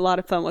having a lot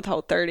of fun with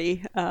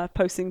Whole30,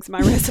 posting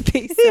my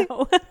recipes.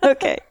 So.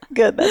 Okay,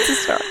 good. That's a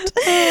start.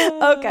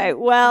 Okay,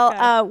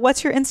 well,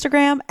 what's your Instagram?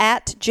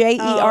 At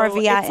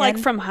Jervin? It's like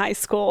from high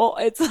school.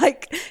 It's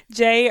like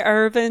J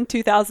Irvin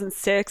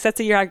 2006. That's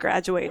the year I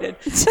graduated.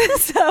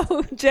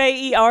 So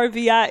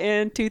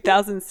Jervin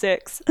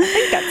 2006. I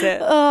think that's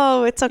it.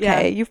 Oh, it's okay.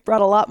 Yeah. You've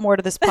brought a lot more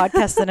to this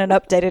podcast than an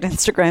updated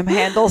Instagram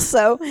handle.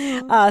 So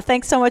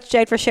thanks so much,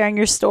 Jade, for sharing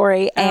your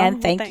story.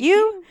 And thank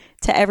you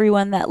to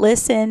everyone that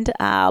listened.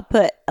 I'll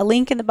put a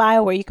link in the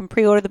bio where you can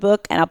pre-order the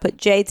book, and I'll put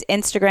Jade's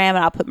Instagram, and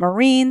I'll put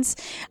Maureen's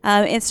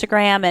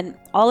Instagram, and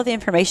all of the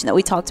information that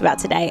we talked about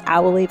today. I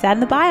will leave that in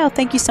the bio.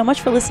 Thank you so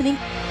much for listening.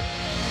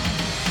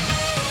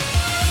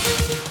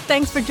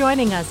 Thanks for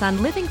joining us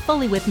on Living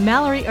Fully with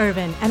Mallory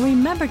Irvin, and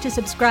remember to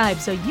subscribe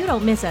so you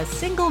don't miss a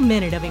single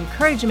minute of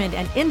encouragement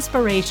and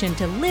inspiration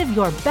to live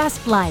your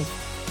best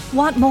life.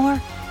 Want more?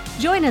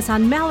 Join us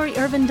on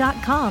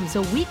MalloryIrvin.com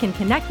so we can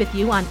connect with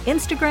you on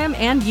Instagram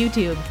and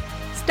YouTube.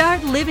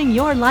 Start living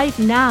your life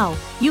now.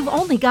 You've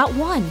only got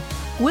one.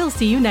 We'll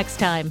see you next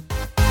time.